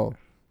 Do it. Bro,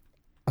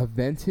 a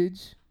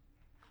vintage.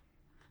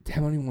 Damn,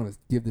 I don't even want to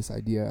give this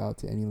idea out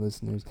to any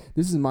listeners.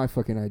 This is my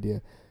fucking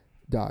idea.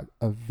 Dog,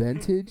 a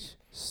vintage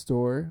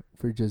store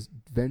for just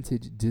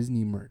vintage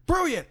Disney merch.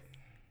 Brilliant.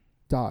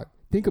 Dog,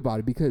 think about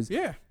it, because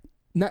Yeah.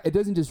 it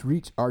doesn't just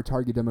reach our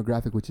target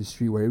demographic, which is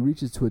streetwear. It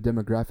reaches to a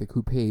demographic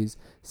who pays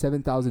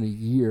 $7,000 a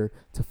year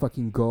to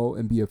fucking go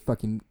and be a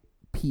fucking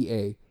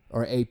PA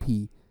or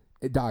AP.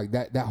 Dog,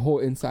 that whole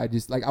inside,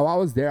 just like, while I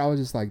was there, I was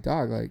just like,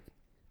 dog, like,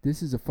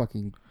 this is a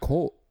fucking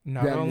cult.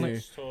 Not Damn only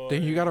near.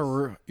 then you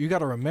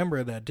gotta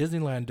remember that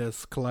Disneyland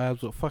does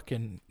collabs with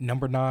fucking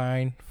Number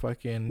 9,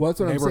 fucking. Well,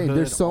 that's what I'm saying. There's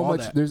Neighborhood, so all much.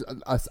 that. There's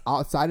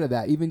outside of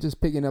that, even just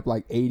picking up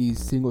like 80s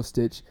single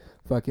stitch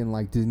fucking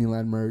like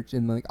Disneyland merch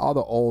and like all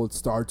the old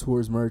Star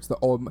Tours merch. The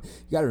old, you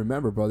gotta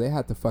remember, bro. They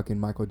had the fucking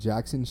Michael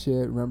Jackson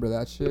shit. Remember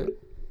that shit?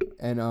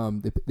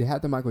 And they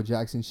had the Michael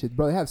Jackson shit,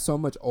 bro. They have so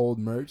much old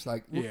merch.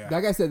 Like, Yeah.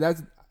 like I said,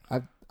 that's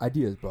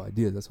ideas, bro.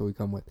 Ideas. That's what we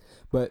come with.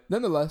 But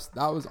nonetheless,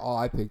 that was all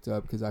I picked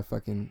up because I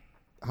fucking.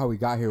 How we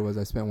got here was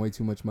I spent way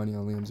too much money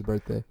on Liam's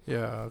birthday.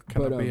 Yeah,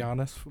 can But, I be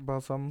honest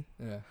about something?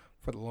 Yeah.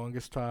 For the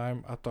longest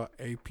time, I thought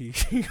AP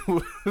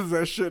was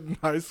that shit in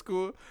high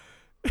school.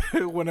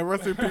 Whenever I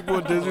see people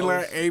in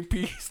Disneyland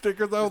AP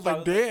stickers, I was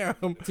like,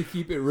 damn. To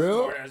keep it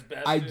real, Smart-ass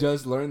bastard. I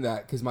just learned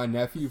that because my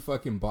nephew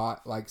fucking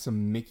bought like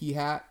some Mickey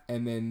hat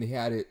and then they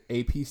had it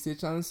AP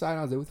stitched on the side.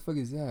 I was like, what the fuck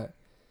is that?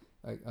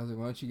 Like, I was like,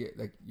 why don't you get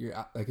like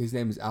like his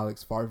name is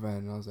Alex Farvan,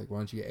 and I was like, why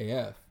don't you get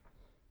AF?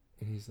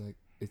 And he's like,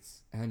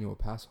 it's annual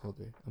pass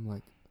holder. I'm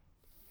like,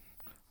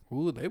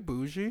 Ooh, they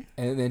bougie.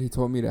 and then he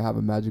told me to have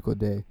a magical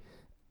day.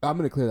 I'm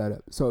gonna clear that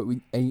up. So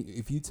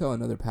if you tell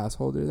another pass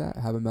holder that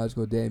have a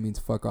magical day, it means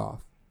fuck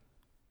off.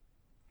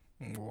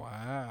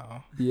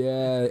 Wow.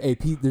 Yeah,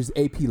 AP. There's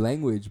AP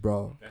language,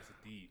 bro. That's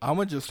deep. I'm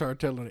gonna just start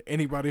telling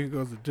anybody who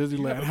goes to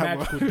Disneyland have a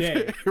magical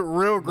day.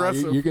 real Nah,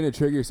 aggressive. you're gonna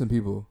trigger some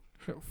people.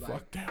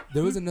 Fuck that.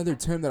 There was another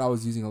term that I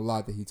was using a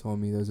lot that he told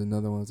me. There's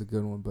another one that's a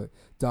good one, but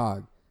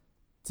dog,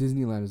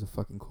 Disneyland is a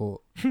fucking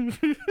cult.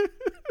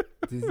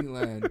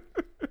 Disneyland,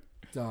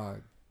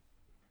 dog.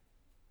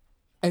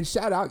 And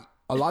shout out,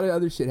 a lot of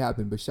other shit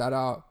happened, but shout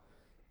out,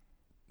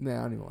 man,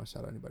 I don't even want to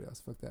shout out anybody else.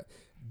 Fuck that.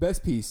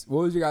 Best piece.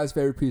 What was your guys'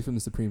 favorite piece from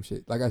the Supreme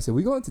shit? Like I said,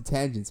 we go into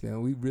tangents,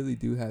 man. We really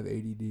do have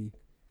ADD.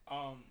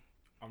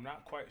 I'm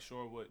not quite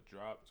sure what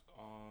dropped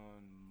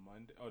on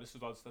Monday. Oh, this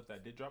is all the stuff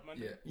that did drop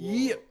Monday.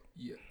 Yeah.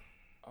 Yeah.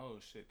 Oh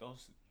shit,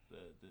 those the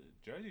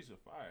jerseys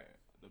are fire.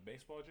 The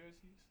baseball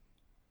jerseys.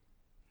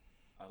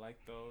 I like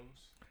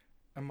those.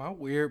 Am I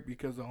weird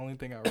because the only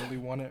thing I really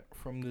wanted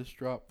from this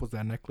drop was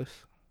that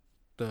necklace?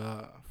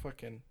 The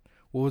fucking,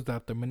 what was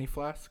that? The mini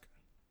flask?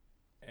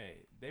 Hey,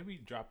 they be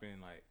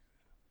dropping like.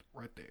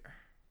 Right there.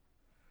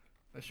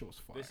 That shit was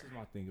fire. This is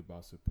my thing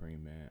about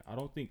Supreme, man. I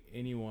don't think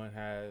anyone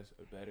has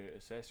a better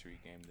accessory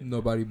game than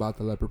Nobody bought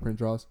the leopard print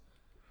draws.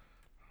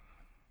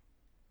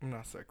 I'm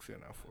not sexy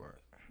enough for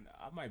it. them.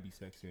 Nah, I might be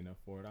sexy enough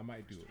for it. I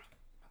might do it.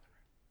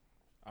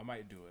 I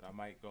might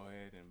go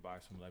ahead and buy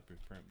some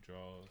leopard print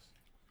draws.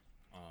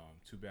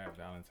 Too bad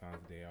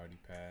Valentine's Day already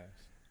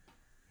passed.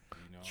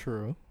 You know.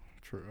 True.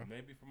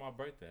 Maybe for my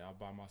birthday, I'll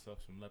buy myself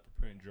some leopard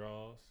print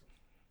draws.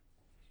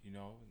 You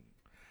know,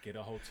 get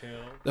a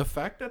hotel. The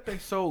fact that they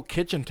sold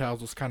kitchen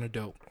towels was kind of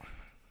dope.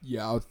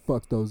 Yeah, I would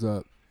fuck those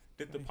up.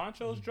 Did the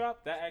ponchos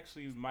drop? That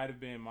actually might have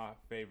been my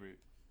favorite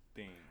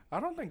thing. I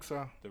don't think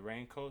so. The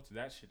raincoats,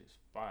 that shit is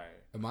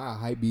fire. Am I a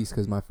hype beast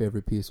because my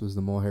favorite piece was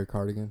the mohair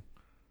cardigan?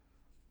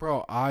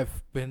 Bro,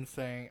 I've been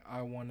saying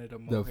I wanted a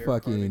mohair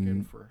fucking-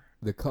 cardigan for...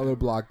 The color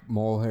block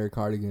mohair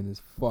cardigan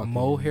is fucking...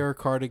 Mohair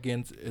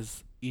cardigans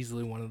is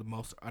easily one of the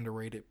most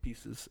underrated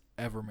pieces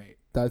ever made.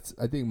 That's,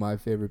 I think, my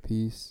favorite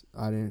piece.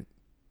 I don't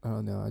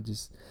know.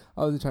 I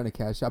wasn't trying to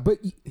cash out. But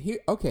here,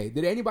 okay,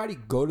 did anybody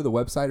go to the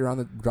website around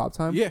the drop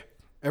time? Yeah,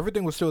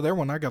 everything was still there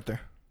when I got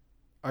there.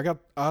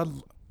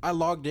 I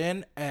logged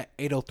in at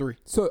 8:03.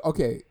 So,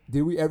 okay,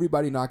 did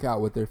everybody knock out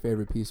what their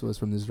favorite piece was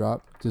from this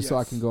drop? Just so I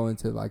Yes. can go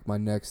into, like, my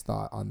next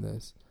thought on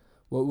this.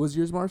 What was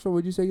yours, Marshall?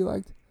 What'd you say you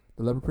liked?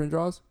 The leopard print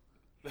draws?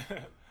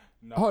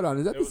 No, Hold on,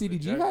 is that it the was CDG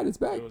jer- hat? It's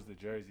back? It was the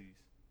jerseys.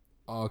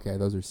 Oh, okay,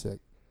 those are sick.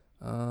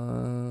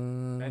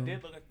 That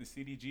did look like the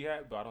CDG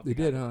hat, but I don't They think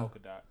it had did, the huh? polka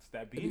dots.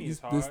 That beanie is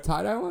hard. This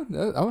tie-dye one? That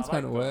one's I like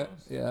kind of wet.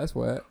 those. Yeah, that's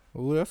wet.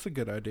 Ooh, that's a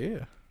good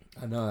idea.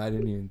 I know. I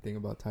didn't even think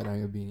about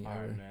tie-dyeing a beanie All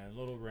ever. right, man.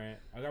 Little rant.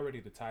 I got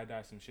ready to tie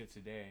dye some shit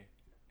today.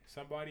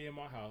 Somebody in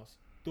my house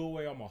threw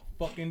away all my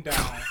fucking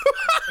dye,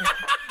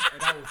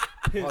 and I was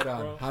pissed, Hold on.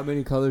 bro. How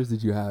many colors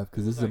did you have?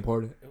 Because this is like-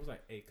 important. It was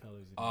like 8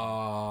 colors. In there.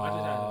 I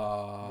just had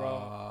it,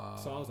 bro.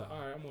 So I was like, all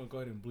right, I'm gonna go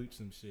ahead and bleach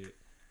some shit.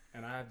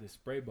 And I had this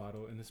spray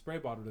bottle, and the spray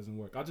bottle doesn't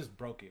work. I just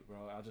broke it, bro.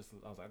 I was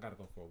like, I gotta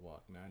go for a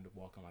walk. Man, I ended up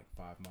walking like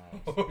 5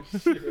 miles. Oh,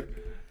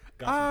 shit.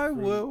 Got some I fruit.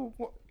 will.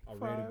 I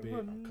read a bit.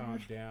 I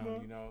calmed down,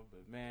 you know.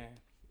 But man,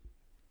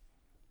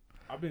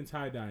 I've been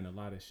tie-dyeing a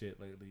lot of shit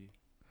lately,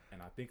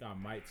 and I think I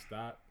might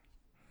stop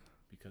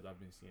because I've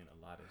been seeing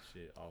a lot of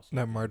shit also.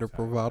 That being murder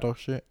tie-dyed. bravado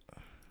shit.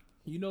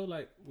 You know,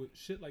 like with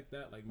shit like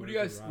that, like What do you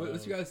guys? Murder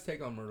What's Bravado, you guys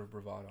take on murder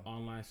bravado?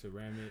 online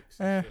ceramics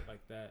Eh. and shit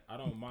like that. I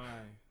don't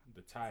mind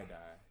the tie-dye.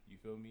 You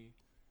feel me?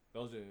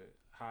 Those are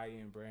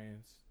high-end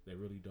brands. They're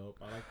really dope.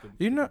 I like the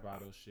You know,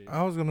 Bravado shit.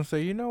 I was gonna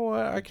say, you know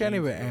what? I can't Jeans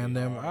even are really end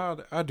them.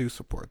 hard. I do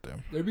support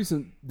them. There'd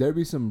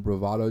be some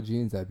bravado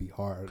jeans that'd be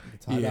hard. The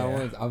tie-dye Yeah.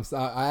 ones.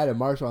 I had a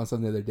Marshall on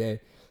some the other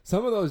day.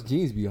 Some of those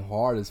jeans be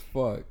hard as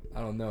fuck. I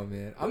don't know,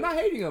 man. I'm not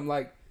hating them.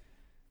 Like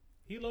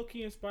He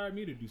low-key inspired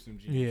me to do some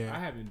jeans. Yeah. I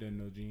haven't done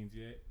no jeans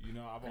yet. You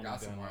know, I've I only got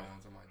done some white like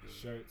ones I might do.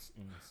 shirts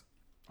and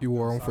You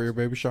wore them for your socks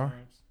baby and shower?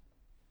 uniforms.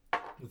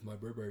 with my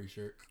Burberry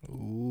shirt. You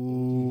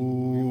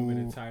want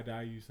me Ooh. to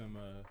tie-dye you some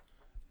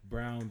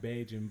brown,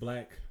 beige, and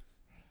black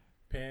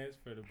pants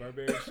for the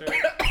Burberry shirt?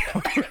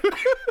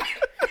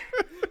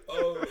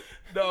 Oh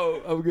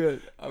no, I'm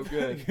good. I'm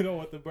good. You don't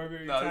want the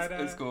Burberry No,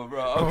 tie-dye? it's cool,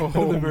 bro. Oh The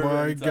my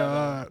Burberry tie-dye.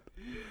 god.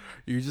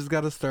 You just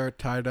gotta start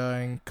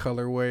tie-dyeing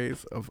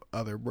colorways of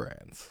other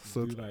brands.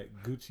 So do like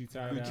Gucci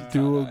tie-dye.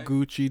 do a tie-dye.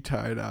 Gucci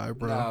tie-dye,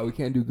 bro. Nah, we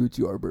can't do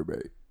Gucci or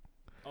Burberry.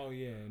 Oh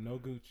yeah, no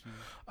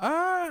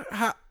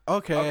Gucci.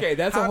 Okay. Okay,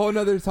 that's a whole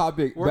nother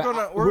topic. We're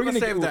but gonna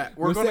save get- that.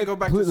 We're we'll gonna save- go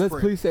back to Let's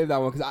Supreme. please save that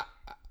one because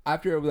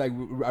after like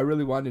I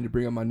really wanted to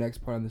bring up my next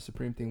part on the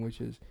Supreme thing,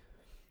 which is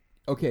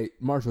okay.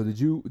 Marshall, did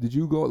you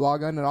go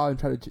log on at all and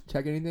try to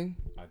check anything?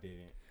 I didn't.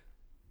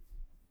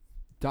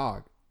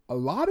 Dog, a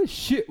lot of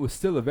shit was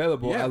still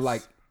available Yes. at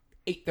like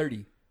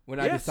 8:30 when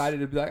I Yes. decided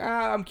to be like,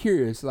 I'm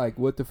curious, like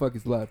what the fuck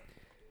is left,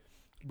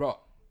 bro.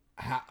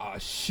 A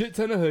shit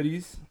ton of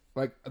hoodies,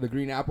 like the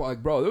Green Apple,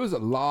 like bro, there was a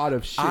lot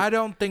of shit. I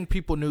don't think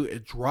people knew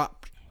it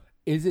dropped.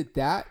 Is it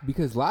that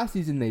because last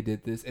season they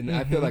did this and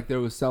I feel Mhm. like there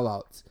was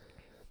sellouts,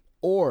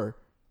 or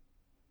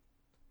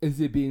is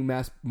it being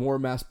more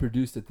mass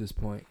produced at this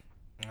point?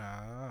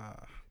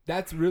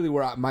 That's really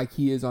where my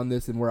key is on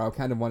this and where I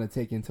kind of want to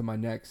take into my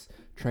next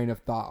train of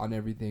thought on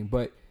everything.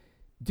 But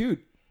dude,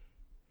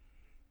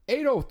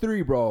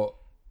 803, bro,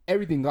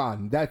 everything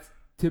gone. That's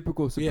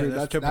typical Supreme. Yeah,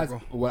 that's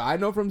typical. what I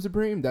know from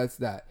Supreme. That's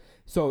that.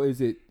 So is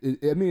it?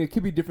 I mean, it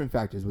could be different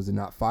factors. Was it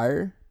not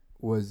fire?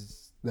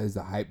 Is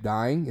the hype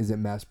dying? Is it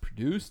mass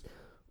produced?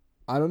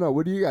 I don't know.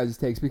 What do you guys'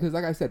 takes? Because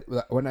like I said,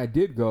 when I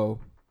did go,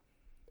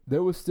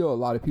 there was still a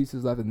lot of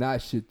pieces left, and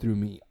that shit threw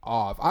me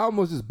off. I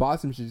almost just bought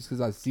some shit just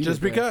because I see Just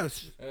it, man.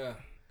 because. Yeah.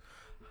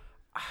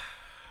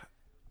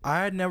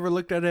 I had never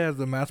looked at it as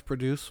a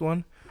mass-produced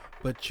one,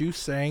 but you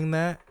saying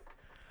that,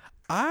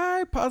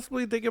 I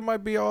possibly think it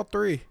might be all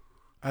three.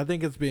 I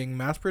think it's being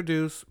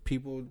mass-produced.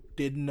 People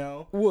didn't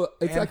know. Well,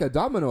 it's And- like a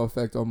domino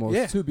effect almost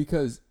Yeah. too,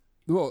 because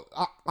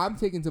I'm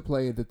taking to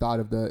play the thought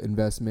of the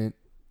investment,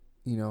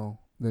 the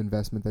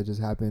investment that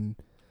just happened,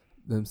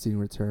 them seeing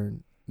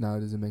return. Now,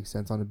 does it make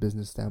sense on a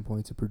business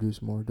standpoint to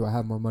produce more? Do I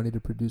have more money to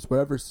produce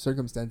whatever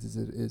circumstances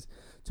it is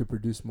to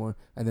produce more?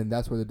 And then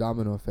that's where the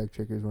domino effect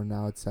triggers, where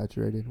now it's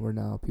saturated, where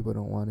now people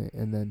don't want it,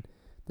 and then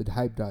the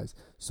hype dies.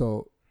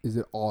 So is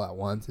it all at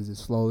once? Is it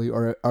slowly,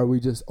 or are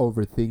we just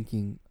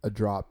overthinking a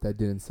drop that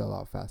didn't sell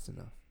out fast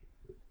enough?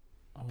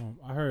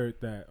 I heard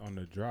that on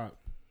the drop,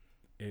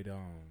 it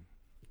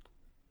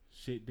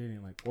shit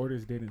didn't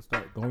orders didn't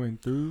start going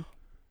through.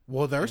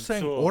 Well, they're And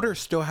saying so- orders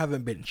still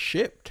haven't been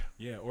shipped.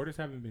 Yeah, orders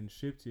haven't been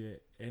shipped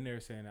yet, and they're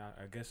saying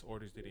I guess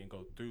orders didn't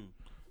go through.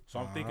 So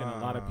I'm thinking a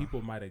lot of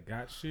people might have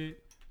got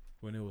shit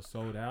when it was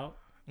sold out,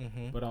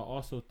 Mm-hmm. but I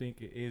also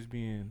think it is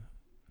being,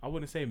 I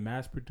wouldn't say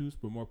mass produced,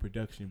 but more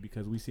production,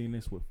 because we seen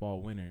this with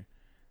fall winter,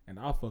 and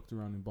I fucked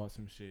around and bought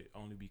some shit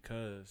only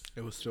because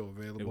It was still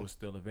available. it was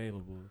still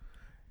available.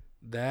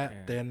 That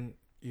Yeah. then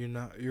you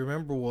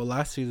remember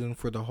last season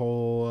for the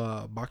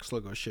whole box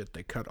logo shit,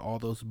 they cut all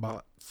those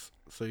bots.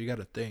 So you got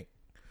to think,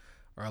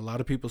 are a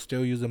lot of people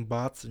still using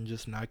bots and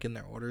just not getting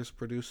their orders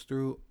produced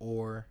through,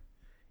 or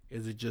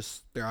is it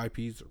just their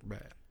IPs are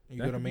bad? You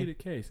That know what I could mean? be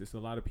the case. It's a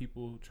lot of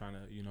people trying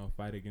to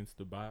fight against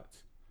the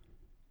bots,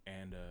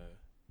 and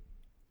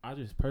I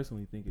just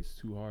personally think it's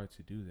too hard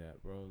to do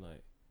that, bro.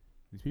 Like,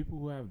 these people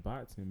who have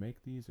bots and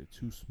make these are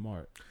too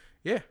smart.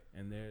 Yeah.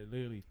 And they're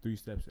literally 3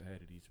 steps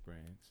ahead of these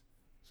brands.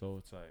 So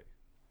it's like,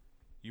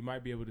 you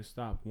might be able to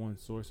stop one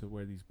source of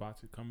where these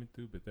bots are coming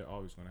through, but they're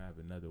always going to have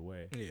another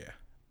way. Yeah.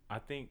 I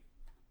think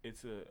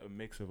it's a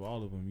mix of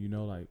all of them,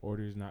 like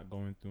orders not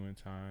going through in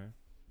time.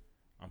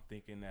 I'm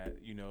thinking that,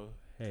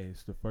 hey,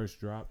 it's the first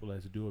drop,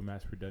 let's do a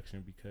mass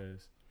production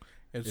because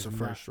It's It's the not-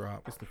 first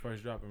drop. it's the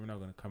first drop, and we're not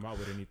going to come out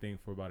with anything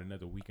for about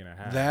another week and a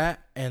half.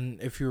 That, and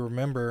if you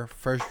remember,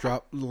 first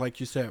drop, like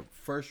you said,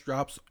 first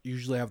drops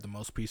usually have the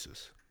most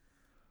pieces.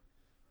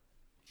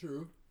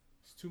 True.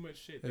 It's too much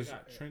shit. They It's-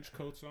 got trench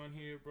coats on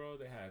here, bro.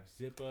 They have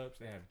zip ups.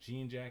 They have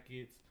jean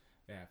jackets.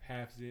 They have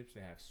half zips.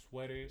 They have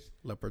sweaters.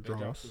 Leopard They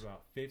dropped draws.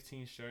 about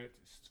 15 shirts.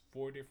 It's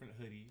 4 different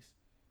hoodies.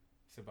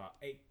 It's about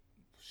 8,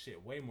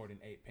 way more than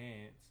 8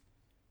 pants.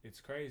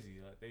 It's crazy.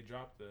 Like, they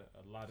dropped a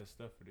lot of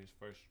stuff for this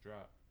first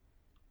drop,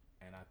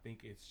 and I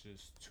think it's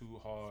just too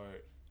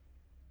hard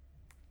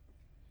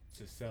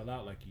to sell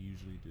out like you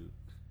usually do.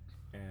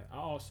 And I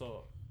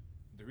also,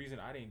 the reason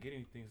I didn't get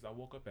anything is I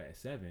woke up at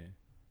 7.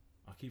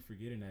 I keep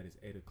forgetting that it's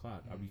 8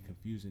 o'clock. I be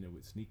confusing it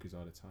with sneakers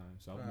all the time.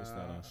 So I've missed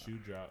out on shoe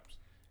drops,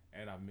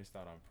 and I've missed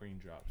out on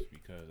preem drops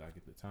because I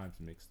get the times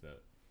mixed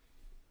up.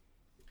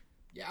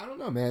 Yeah, I don't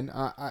know, man.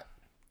 I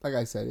like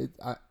I said,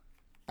 I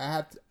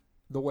have to,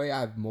 the way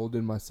I've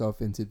molded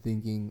myself into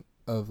thinking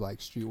of like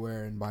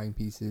streetwear and buying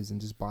pieces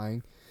and just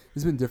buying.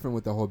 It's been different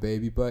with the whole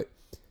baby, but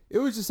it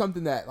was just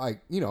something that,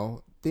 like, you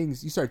know,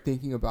 things you start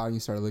thinking about and you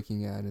start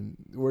looking at, and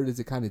where does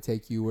it kind of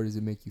take you? Where does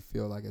it make you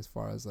feel, like, as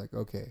far as like,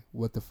 okay,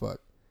 what the fuck,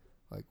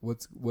 like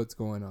what's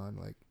going on?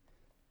 Like,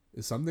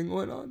 is something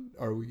going on?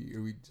 Are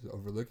we just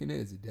overlooking it?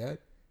 Is it dead?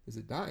 Is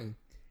it dying?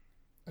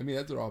 I mean,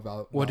 that's what all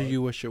about. What do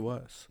you wish it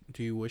was?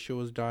 Do you wish it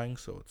was dying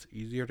so it's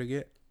easier to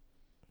get?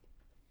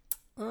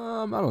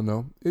 I don't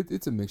know.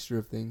 It's a mixture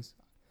of things.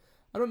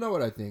 I don't know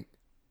what I think.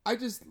 I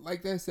just,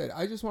 like I said,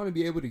 I just want to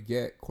be able to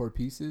get core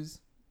pieces,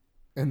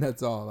 and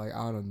that's all. Like,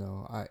 I don't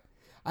know.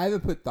 I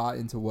haven't put thought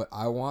into what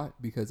I want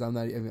because I'm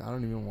not. I mean, I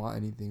don't even want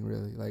anything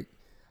really. Like,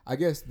 I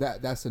guess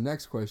that's the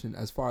next question.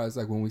 As far as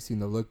like when we seen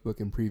the lookbook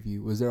and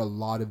preview, was there a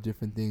lot of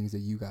different things that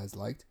you guys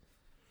liked?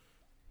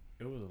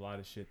 It was a lot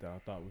of shit that I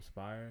thought was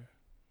fire,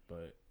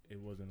 but it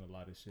wasn't a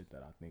lot of shit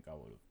that I think I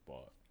would have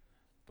bought.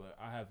 But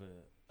I have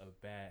a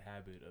bad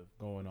habit of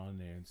going on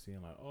there and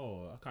seeing like,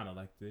 oh, I kind of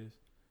like this,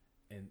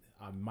 and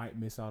I might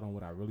miss out on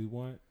what I really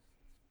want,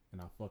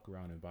 and I fuck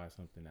around and buy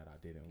something that I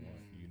didn't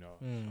want, you know.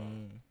 So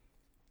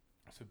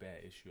that's a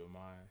bad issue of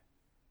mine.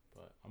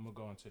 But I'm gonna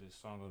go into this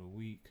song of the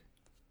week.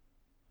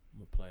 I'm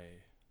gonna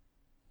play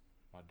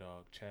my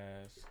dog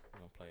Chaz.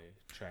 I'm gonna play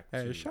track 2.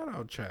 Hey, shout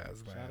out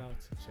Chaz, man. Shout out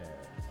to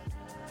Chaz.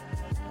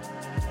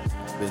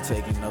 Been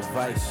taking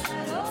advice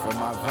from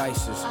my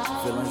vices,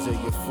 feelings of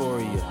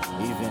euphoria,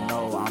 even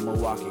though I'm a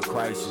walking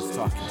crisis.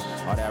 Talking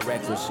all that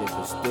reckless shit,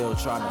 but still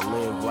trying to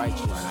live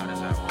righteous.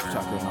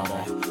 Talking all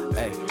that,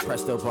 hey,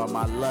 pressed up on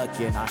my luck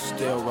and I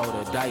still roll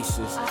the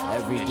dices.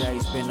 Every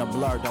day's been a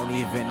blur, don't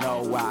even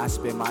know why I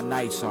spend my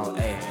nights on,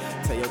 hey.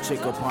 Tell your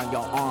chick upon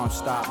your arm,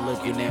 stop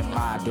looking in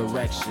my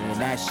direction.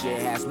 That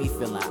shit has me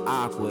feeling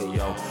awkward,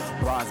 yo.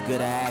 Bras good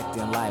at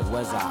acting like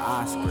was an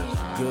Oscar.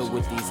 Good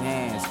with these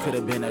hands,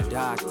 could've been a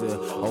doctor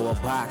or a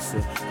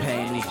boxer.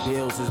 Paying these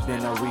bills has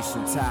been a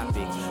recent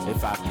topic.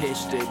 If I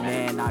pitched it,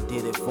 man, I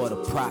did it for the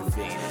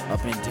profit.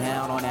 Up and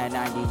down on that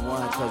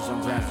 91, cause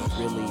them grams is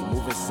really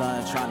moving,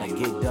 son. Trying to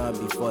get done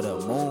before the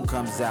moon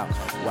comes out.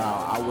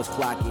 While I was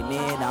clocking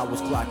in, I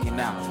was clocking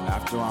out.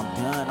 After I'm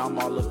done, I'm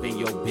all up in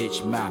your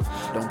bitch mouth.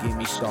 Don't get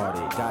me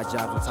started. Got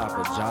jobs on top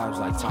of jobs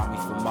like Tommy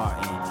from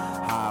Martin.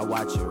 How I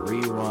watch your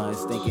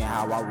reruns, thinking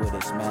how I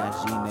would've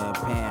smashed Gina and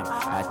Pam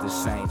at the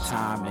same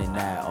time in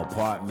that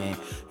apartment.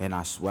 And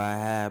I swear I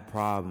had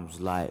problems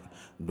like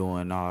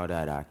doing all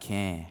that I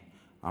can.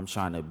 I'm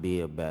trying to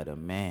be a better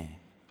man.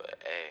 But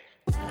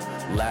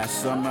hey,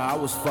 last summer I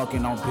was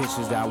fucking on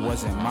bitches that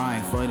wasn't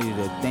mine. Funny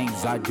the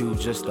things I do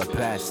just to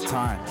pass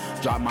time.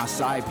 Drop my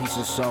side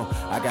pieces so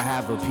I can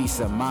have a peace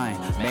of mind.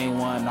 Main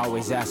one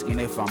always asking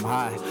if I'm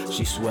high.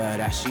 She swear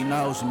that she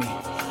knows me,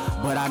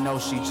 but I know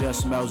she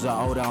just smells the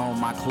odor on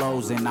my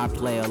clothes and I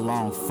play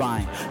along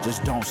fine.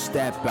 Just don't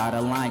step out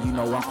of line. You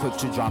know I'm quick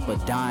to drop a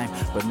dime,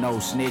 but no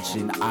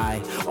snitching.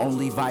 I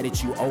only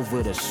invited you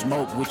over to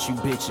smoke with you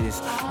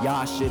bitches.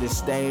 Y'all should've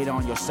stayed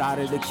on your side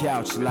of the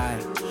couch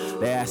like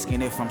they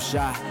asking if I'm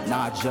shy,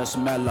 nah, just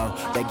mellow.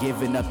 They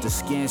giving up the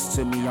skins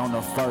to me on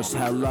the first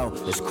hello.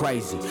 It's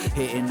crazy,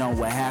 hitting on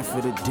with half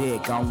of the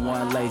dick. I'm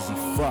one lazy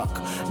fuck.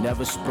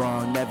 Never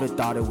sprung, never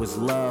thought it was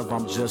love.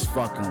 I'm just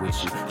fucking with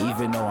you,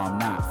 even though I'm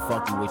not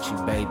fucking with you,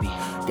 baby.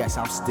 Guess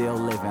I'm still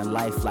living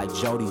life like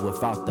Jody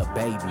without the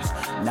babies.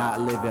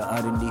 Not living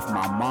underneath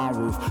my mom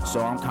roof,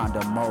 so I'm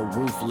kinda more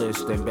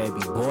ruthless than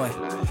baby boy.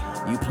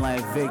 You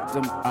playing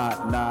victim?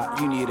 Nah,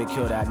 you need to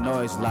kill that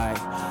noise like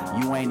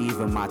you ain't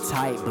even my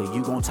type, but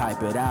you gon'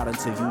 type it out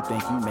until you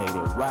think you made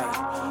it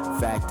right.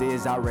 Fact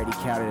is, I already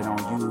counted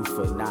on you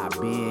for not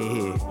being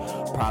here.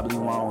 Probably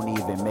won't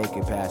even make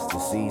it past the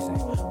season.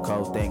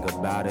 Cold thing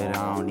about it,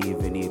 I don't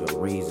even need a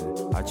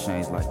reason. I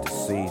change like the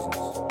seasons.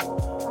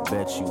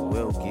 Bet you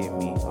will give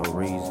me a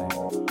reason,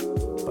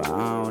 but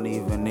I don't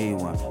even need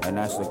one, and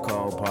that's the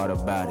cold part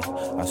about it.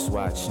 I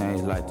swear I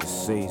change like the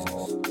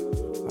seasons.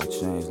 I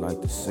change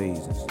like the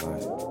seasons,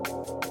 like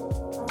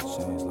I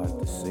change like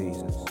the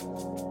seasons.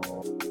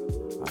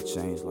 I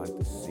change like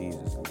the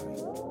seasons, like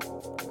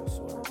I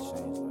swear I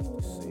change like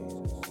the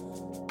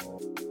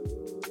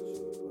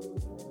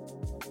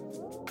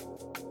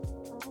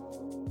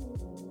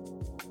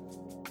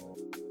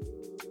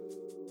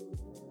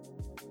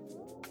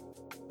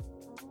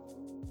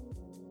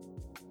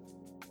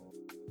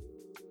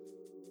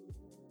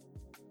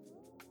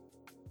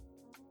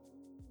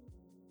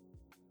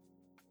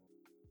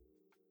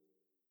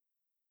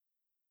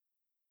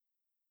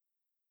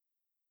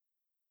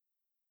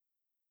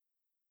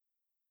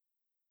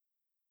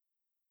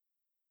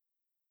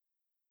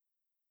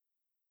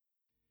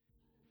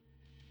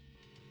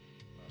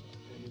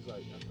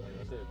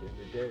said, at the end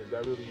of the day, is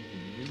that really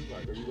even you?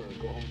 Like, are you gonna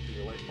go home to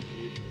your wife and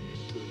kids and you're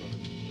still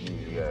gonna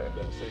Yeah.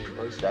 be that same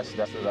person?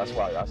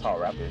 That's how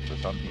rap is for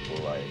some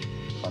people. Like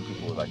some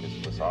people, like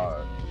it's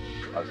facade.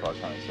 That's what I was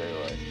trying to say.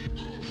 Like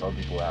some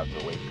people have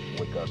to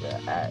wake up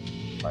and act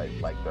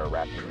like they're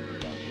rapping when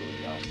they're really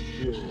young.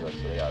 Yeah.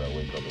 So they gotta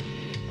wake up and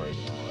be this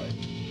person.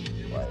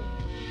 Like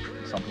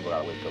some people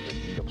gotta wake up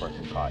and be the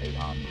person called A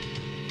Homie.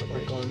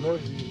 Like on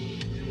Noisy,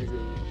 this nigga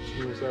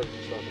Scream Savage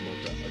was talking about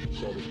that. Like he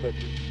showed his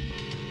pictures.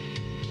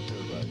 It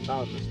was like,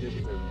 not the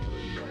snippet of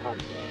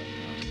homicide.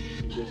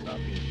 See this not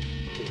me.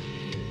 This is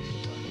this.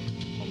 Like,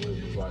 I'm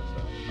living this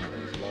lifestyle.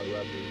 There's a lot of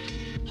rappers,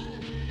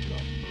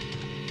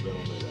 they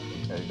don't know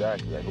that.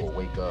 Exactly. They will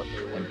wake up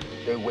and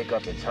they wake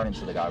up and turn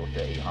into the guy with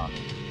the 8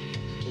 homies.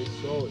 It's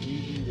so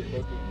easy to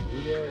fucking do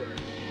that.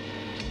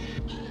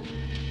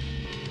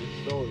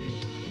 It's so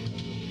easy.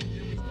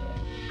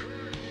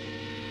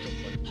 Stuff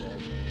like that,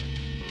 man.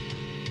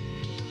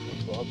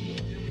 That's what I'm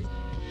doing.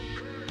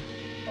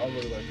 I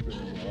really like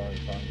spending a lot of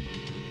time with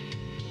people.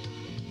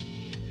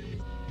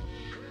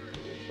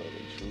 They show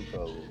their true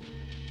colors.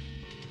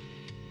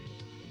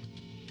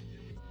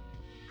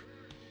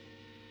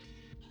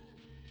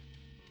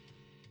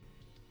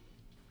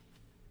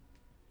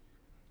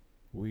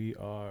 We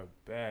are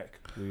back.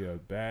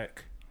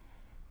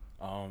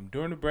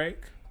 During the break,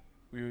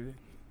 we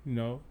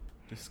were,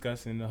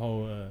 discussing the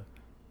whole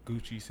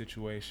Gucci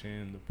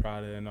situation, the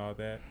Prada and all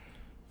that.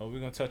 We're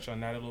going to touch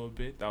on that a little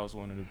bit. That was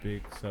one of the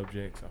big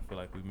subjects I feel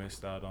like we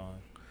missed out on.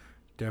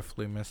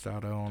 Definitely missed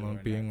out on During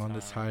being that on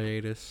this time.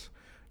 hiatus.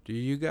 Do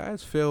you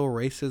guys feel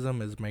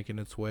racism is making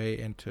its way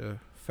into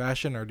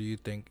fashion, or do you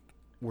think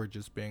we're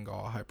just being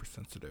all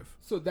hypersensitive?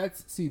 So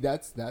that's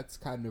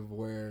kind of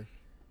where,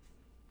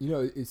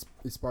 it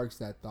sparks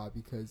that thought,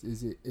 because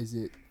is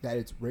it that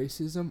it's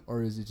racism,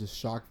 or is it just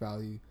shock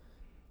value?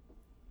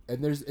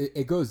 And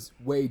it goes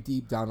way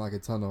deep down like a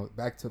tunnel,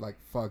 back to like,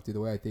 fuck, dude, the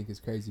way I think is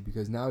crazy,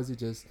 because now is it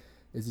just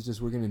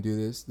we're gonna do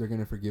this, they're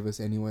gonna forgive us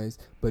anyways,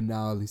 but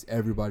now at least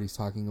everybody's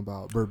talking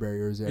about Burberry,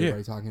 or is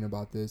everybody talking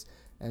about this,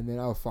 and then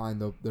I'll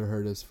find they'll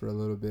hurt us for a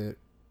little bit.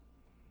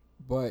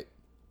 But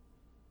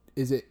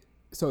or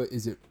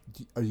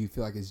do you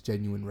feel like it's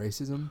genuine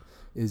racism?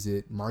 Is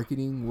it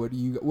marketing? What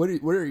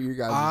are your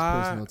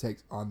guys' personal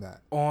takes on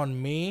that?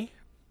 On me,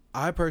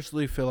 I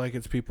personally feel like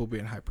it's people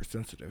being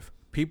hypersensitive.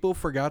 People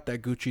forgot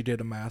that Gucci did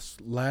a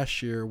mask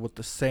last year with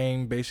the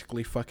same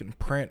basically fucking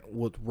print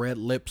with red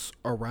lips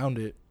around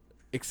it,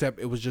 except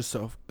it was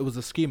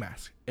a ski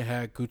mask. It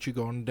had Gucci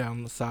going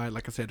down the side,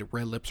 like I said, the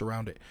red lips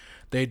around it.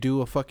 They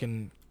do a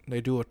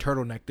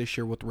turtleneck this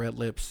year with red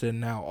lips,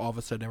 and now all of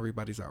a sudden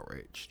everybody's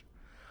outraged.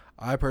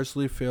 I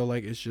personally feel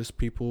like it's just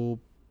people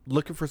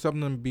looking for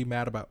something to be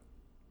mad about.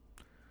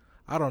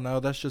 I don't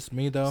know. That's just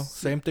me, though.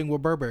 Same thing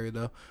with Burberry,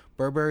 though.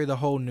 Burberry, the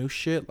whole new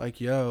shit,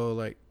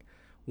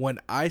 when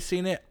I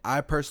seen it, I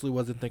personally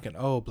wasn't thinking,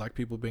 oh, black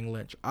people being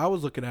lynched. I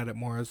was looking at it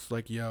more as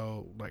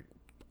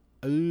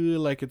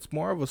it's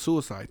more of a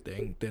suicide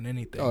thing than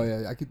anything. Oh,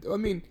 yeah.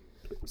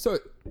 So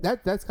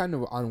that's kind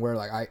of on where,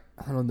 I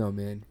don't know,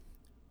 man.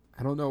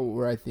 I don't know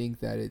where I think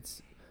that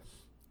it's...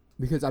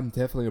 Because I'm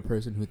definitely a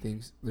person who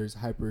thinks there's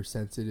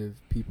hypersensitive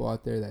people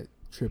out there that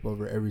trip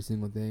over every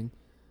single thing.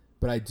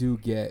 But I do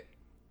get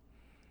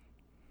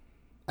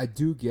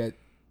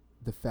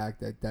the fact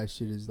that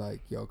shit is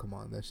like, yo, come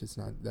on, that's just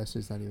not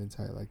even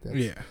tight. Like that.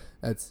 Yeah.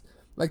 That's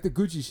like the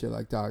Gucci shit,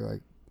 like, dog,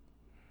 like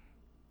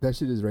that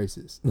shit is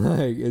racist.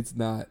 Like, it's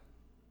not,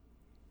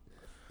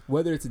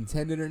 whether it's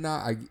intended or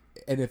not.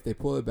 And if they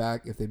pull it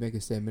back, if they make a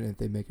statement, if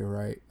they make it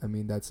right,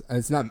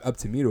 it's not up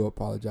to me to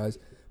apologize.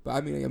 But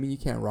I mean, you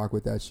can't rock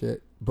with that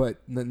shit. But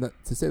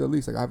to say the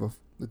least, like, I have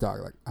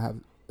I have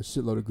a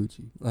shitload of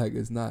Gucci. Like,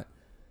 it's not,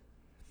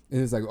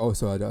 and it's like, oh,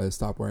 so I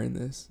stop wearing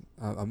this?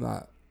 I'm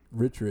not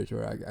rich,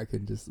 or I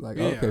can just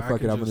okay,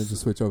 fuck it, I'm gonna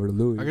just switch over to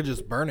Louis. I could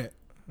just burn it.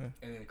 And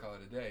then call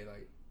it a day.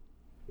 Like,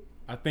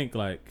 I think,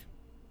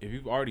 if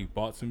you've already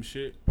bought some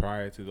shit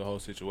prior to the whole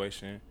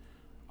situation,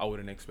 I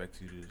wouldn't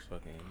expect you to just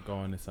fucking go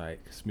on this,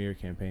 smear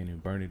campaign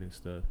and burn it and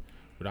stuff.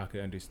 But I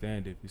could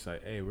understand if it's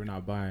like, hey, we're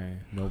not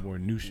buying no more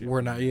new shit. We're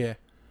not, yeah.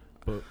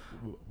 But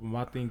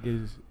my thing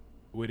is,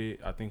 with it,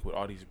 I think with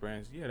all these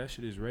brands, that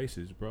shit is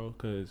racist, bro.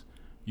 Because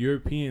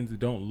Europeans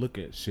don't look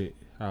at shit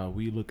how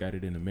we look at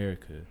it in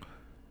America.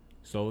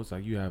 So it's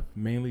like you have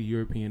mainly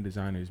European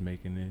designers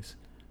making this,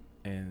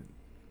 and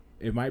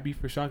it might be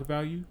for shock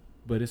value,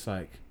 but it's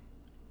like,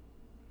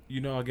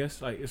 I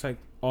guess it's like,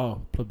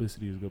 oh,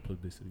 publicity is good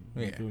publicity.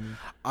 You feel me?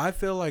 I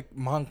feel like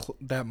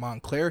that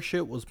Montclair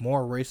shit was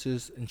more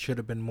racist and should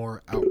have been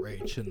more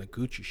outraged than the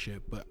Gucci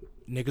shit, but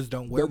niggas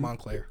don't wear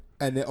Montclair.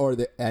 And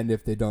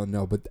if they don't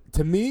know, but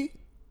to me,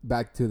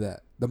 back to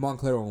that, the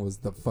Montclair one was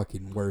the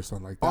fucking worst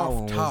one. Like, that Off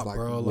one top, was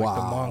bro. wow.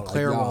 The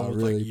Montclair one was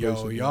really yo,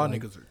 pushing y'all it.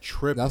 niggas are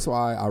tripping. That's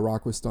why I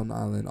rock with Stone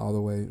Island all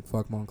the way.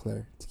 Fuck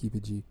Montclair, to keep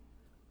it G.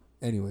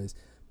 Anyways,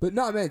 but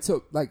no, man.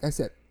 So, like I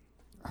said,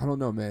 I don't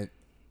know, man.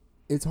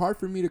 It's hard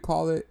for me to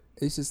call it.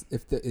 It's just,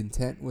 if the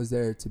intent was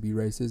there to be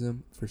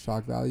racism for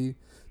shock value,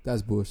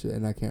 that's bullshit,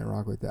 and I can't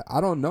rock with that. I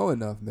don't know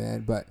enough,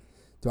 man, but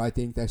Do I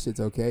think that shit's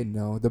okay?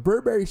 No. The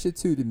Burberry shit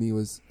too to me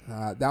was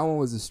that one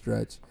was a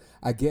stretch.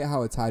 I get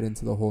how it tied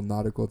into the whole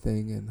nautical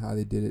thing and how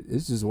they did it.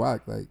 It's just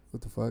whack. Like,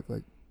 what the fuck?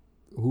 Like,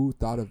 who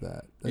thought of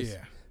that?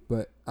 Yeah.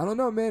 But I don't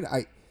know, man.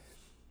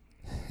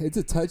 It's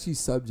a touchy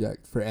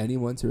subject for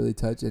anyone to really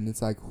touch, and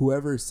it's like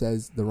whoever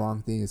says the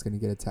wrong thing is going to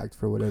get attacked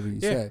for whatever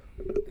you say.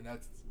 And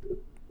that's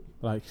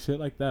Like shit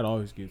like that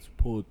always gets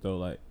pulled though.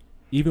 Like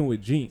even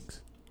with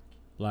Jinx,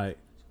 like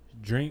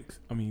Jinx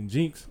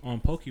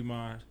on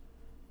Pokemon,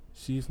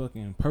 she's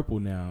fucking purple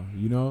now.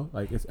 You know,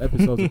 like it's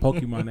episodes of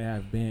Pokemon they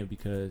have banned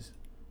because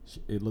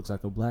it looks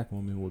like a black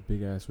woman with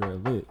big ass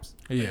red lips.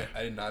 Yeah.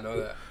 I did not know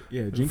that.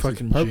 Yeah, Jinx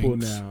Fucking is purple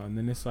Jinx. now, and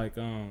then it's like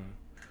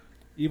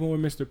even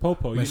with Mr.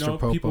 Popo, you Mr. know,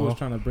 Popo. people was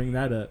trying to bring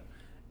that up,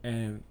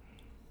 and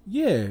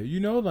yeah, you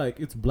know, like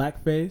it's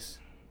blackface.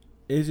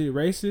 Is it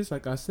racist?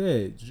 Like I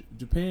said,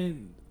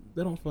 Japan,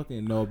 they don't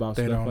fucking know about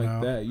They stuff don't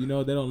like know. that. You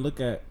know, they don't look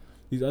at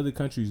these other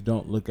countries.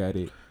 Don't look at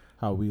it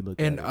how we look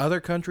In at it.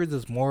 other countries,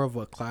 it's more of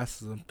a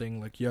classism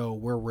thing. Like, yo,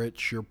 we're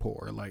rich, you're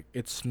poor. Like,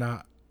 it's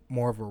not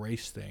more of a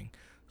race thing.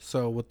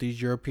 So with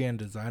these European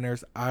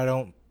designers, I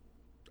don't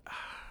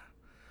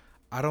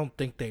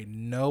think they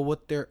know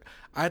what they're.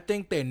 I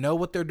think they know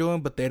what they're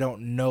doing, but they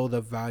don't know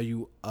the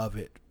value of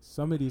it.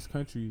 Some of these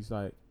countries,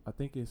 like I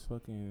think it's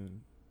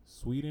fucking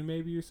Sweden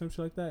maybe or some shit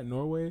like that.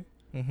 Norway,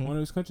 Mm-hmm. one of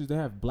those countries, they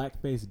have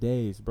blackface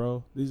days,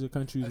 bro. These are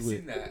countries I've with.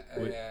 seen that.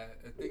 with-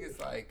 I think it's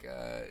like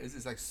is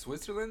it like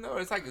Switzerland though?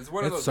 It's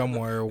one of It's those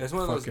somewhere. It's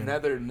one of those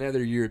fucking-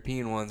 nether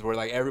European ones where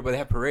like everybody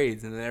have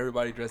parades and then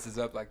everybody dresses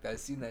up like that. I've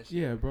seen that shit.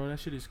 Yeah, bro, that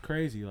shit is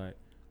crazy. Like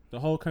the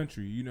whole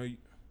country, you know, you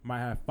might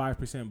have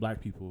 5%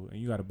 black people, and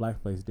you got a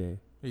blackface day.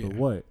 Yeah. But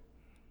what?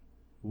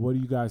 What are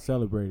you guys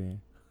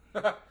celebrating?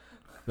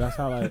 That's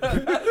how like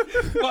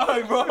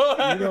Fuck, bro.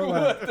 you know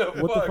like what the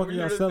fuck are We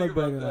y'all didn't think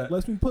celebrating? about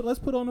Like that. let's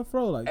put on the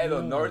fro like Hey, you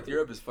though, know, North like,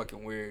 Europe is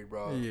fucking weird,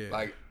 bro. Yeah.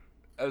 Like,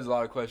 there's a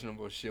lot of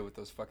questionable shit with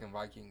those fucking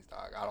Vikings,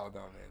 dog. I don't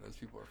know, man. Those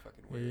people are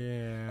fucking weird.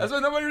 Yeah. That's why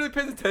nobody really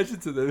pays attention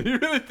to them. You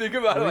really think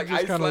about it, We like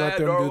just kinda let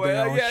Iceland, them do Norway.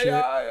 their Like, own yeah, shit.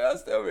 yeah,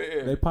 stay over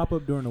here. they pop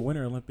up during the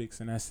Winter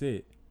Olympics and that's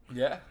it.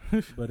 Yeah.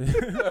 But it's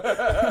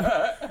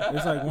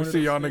like We one of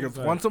see y'all those niggas things,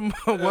 like, once a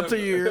month, once a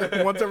year,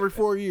 once every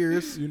 4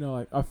 years. you know,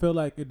 like I feel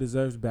like it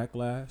deserves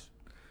backlash.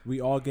 We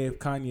all gave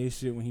Kanye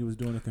shit when he was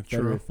doing the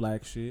Confederate True.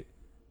 flag shit,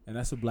 and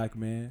that's a black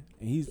man,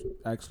 and he's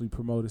actually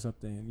promoted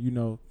something, you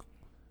know,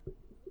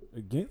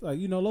 against like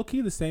you know, low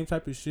key the same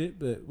type of shit.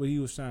 But what he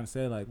was trying to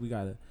say, like we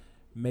gotta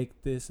make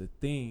this a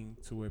thing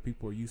to where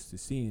people are used to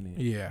seeing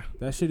it. Yeah.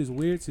 That shit is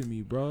weird to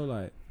me, bro.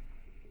 Like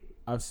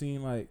I've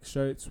seen like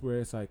shirts where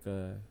it's like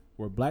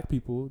where black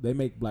people they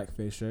make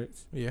blackface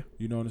shirts. Yeah.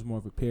 You know, and it's more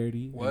of a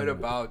parody. What And,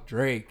 about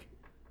Drake?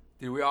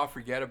 Did we all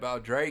forget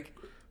about Drake?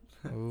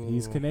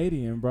 He's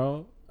Canadian,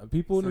 bro.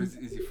 People So in is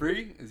he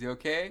free? Is he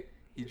okay?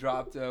 He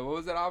dropped what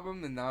was that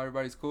album? And now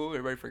everybody's cool.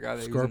 Everybody forgot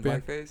that Scorpion. he was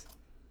in blackface.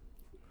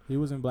 He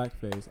was in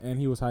blackface, and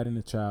he was hiding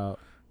a child.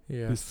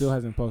 Yeah. He still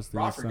hasn't posted.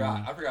 Bro, I his forgot.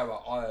 song. I forgot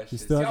about all that He shit.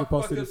 still See hasn't how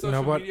posted fucked up his- social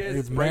You know what? media is?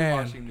 It's Man.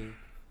 brainwashing me.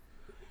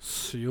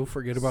 So you'll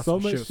forget about So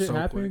some much shit shit so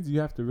happens. quick. You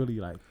have to really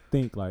like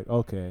think like,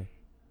 okay,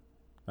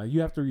 like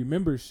you have to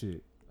remember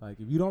shit. Like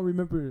if you don't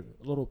remember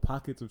little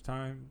pockets of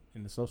time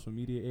in the social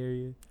media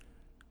area,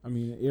 I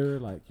mean, era,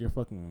 like you're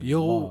fucking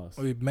You'll, lost.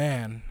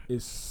 man,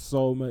 It's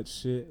so much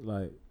shit.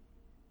 Like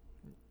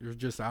you're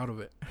just out of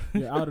it.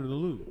 you're out of the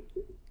loop.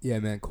 Yeah,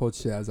 man, cold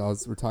shit. As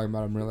we're talking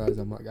about, I'm realizing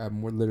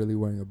I'm literally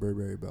wearing a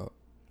Burberry belt.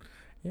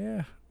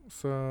 Yeah.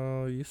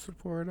 So you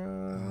support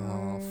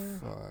Oh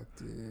fuck,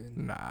 dude.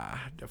 Nah,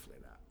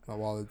 definitely not. My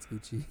wallet's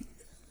Gucci.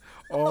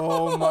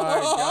 Oh my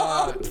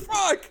god.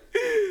 Fuck!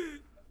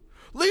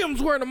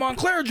 Liam's wearing a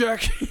Montclair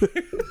jacket.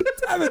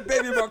 Damn it,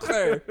 baby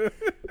Montclair.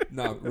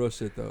 No, real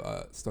shit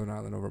though. Stone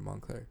Island over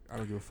Montclair. I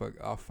don't give a fuck.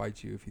 I'll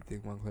fight you if you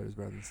think Montclair is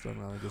better than Stone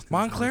Island. Just 'cause it's more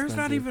Montclair's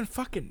not expensive. even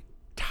fucking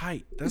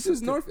tight. This the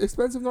is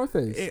expensive North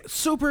Face.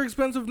 super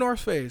expensive North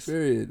Face.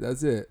 Period.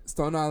 That's it.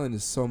 Stone Island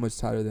is so much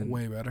tighter than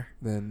Way better.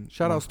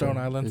 Shout out Stone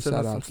Island. Yeah, Send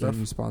shout us some out stuff.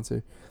 new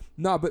sponsor.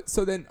 No, but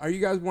so then, are you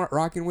guys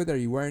rocking with it? Are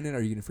you wearing it?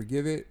 Are you gonna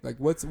forgive it? Like,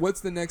 what's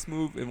the next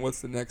move and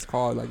what's the next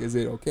call? Like, is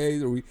it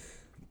okay?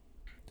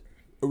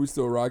 Are we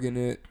still rocking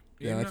it?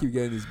 Yeah, I keep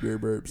getting these beer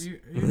burps.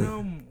 You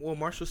know what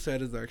Marshall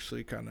said is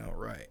actually kind of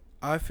right.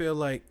 I feel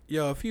like,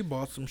 yo, if you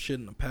bought some shit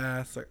in the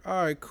past, like,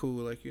 all right,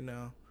 cool, like, you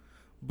know,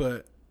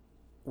 but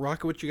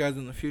rocking with you guys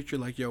in the future,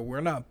 like, yo,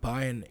 we're not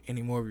buying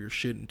any more of your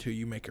shit until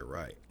you make it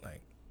right,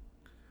 like.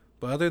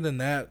 But other than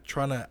that,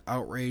 trying to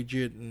outrage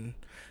it, and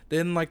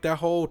then like that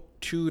whole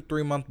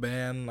 2-3 month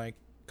ban, like,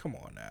 come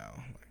on now.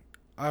 Like,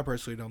 I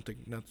personally don't think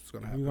nothing's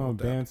gonna happen. You're gonna with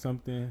that. ban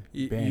something,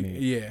 ban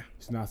it. Yeah.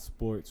 It's not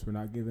sports. We're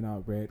not giving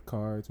out red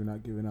cards. We're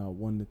not giving out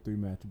 1 to 3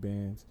 match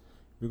bans.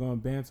 If you're gonna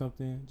ban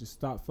something, just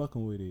stop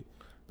fucking with it.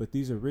 But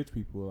these are rich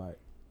people. Like,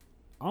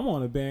 I'm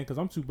on a ban because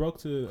I'm too broke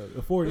to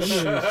afford any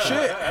of this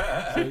shit.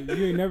 So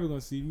you ain't never gonna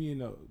see me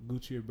in a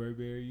Gucci or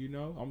Burberry. You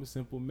know, I'm a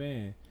simple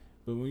man.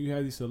 But when you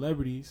have these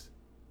celebrities,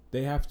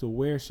 they have to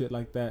wear shit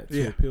like that to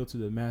Yeah. appeal to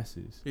the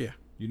masses. Yeah.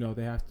 You know,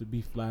 they have to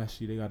be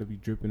flashy. They got to be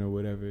dripping or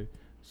whatever.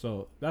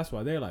 So that's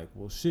why they're like,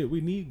 well, shit,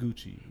 we need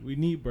Gucci. We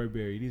need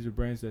Burberry. These are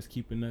brands that's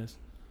keeping us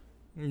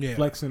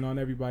flexing on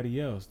everybody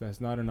else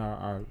that's not in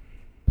our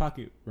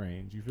pocket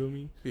range. You feel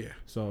me? Yeah.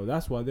 So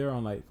that's why they're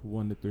on like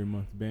 1 to 3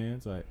 month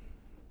bans. Like,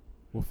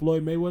 was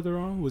Floyd Mayweather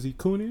on? Was he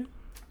cooning?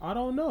 I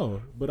don't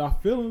know. But I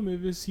feel him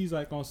if he's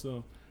like on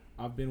some,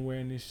 I've been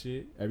wearing this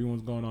shit.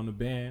 Everyone's going on the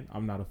ban.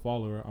 I'm not a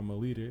follower. I'm a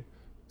leader.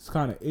 It's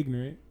kind of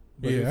ignorant.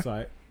 But it's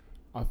like,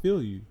 I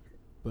feel you.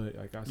 But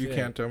like I said, you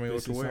can't tell me what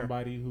this to is wear.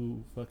 somebody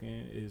who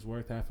fucking is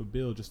worth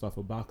 $500 just off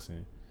of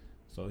boxing.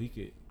 So he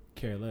could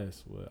care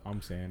less what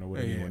I'm saying or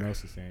what anyone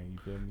else is saying.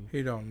 You feel me?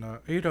 He don't know.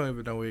 He don't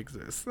even know we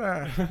exist.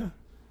 Man,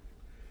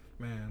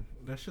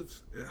 that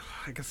shit's,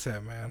 like I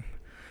said, man,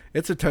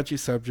 it's a touchy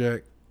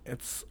subject.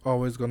 It's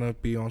always gonna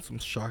be on some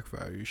shock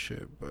value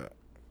shit, but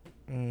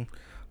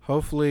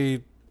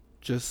hopefully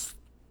just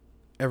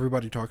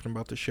everybody talking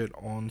about the shit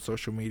on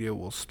social media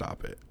will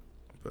stop it.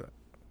 But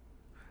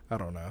I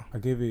don't know. I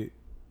give it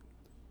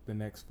the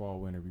next fall,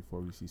 winter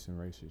before we see some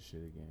racist shit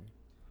again.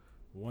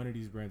 One of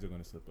these brands are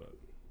gonna slip up.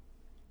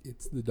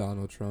 It's the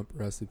Donald Trump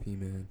recipe,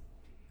 man.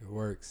 It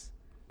works.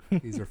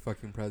 He's our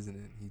fucking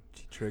president. He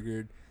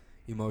triggered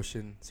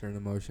emotion, certain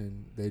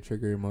emotion. They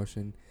trigger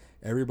emotion.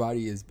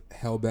 Everybody is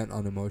hell bent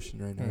on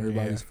emotion right now.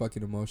 Everybody's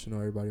fucking emotional.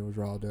 Everybody was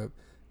riled up,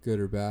 good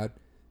or bad.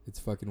 It's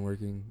fucking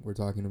working. We're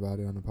talking about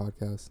it on the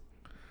podcast.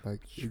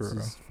 Like, it's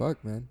just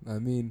fuck, man. I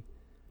mean,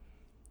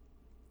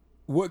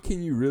 what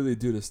can you really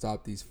do to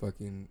stop these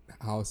fucking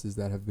houses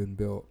that have been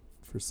built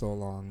for so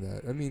long?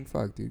 That, I mean,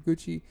 fuck, dude.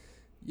 Gucci,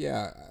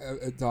 yeah,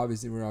 it's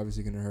obviously, we're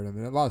obviously gonna hurt them,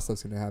 and a lot of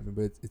stuff's gonna happen.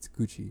 But it's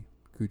Gucci.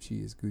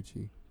 Gucci is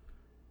Gucci.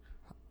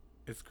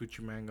 Is Gucci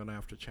Man gonna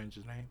have to change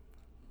his name?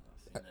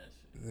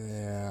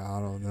 Yeah, I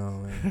don't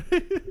know, man.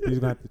 He's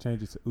gonna have to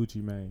change it to Uchi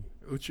Mane.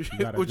 Uchi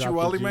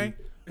Wally Mane?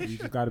 You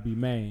just gotta be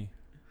Mane.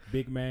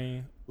 Big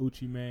Mane,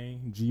 Uchi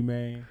Mane, G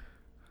Mane.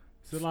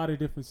 It's a lot of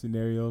different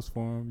scenarios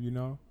for him, you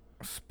know?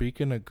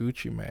 Speaking of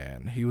Gucci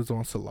Man, he was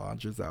on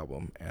Solange's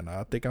album, and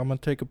I think I'm gonna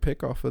take a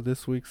pick off of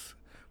this week's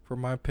for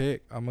my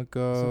pick. I'm gonna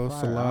go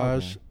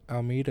Solange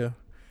Almeida.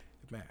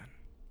 Man,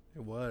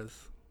 it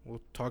was.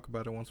 We'll talk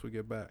about it once we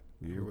get back.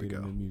 Here we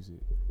go. Music.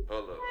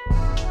 Hold up.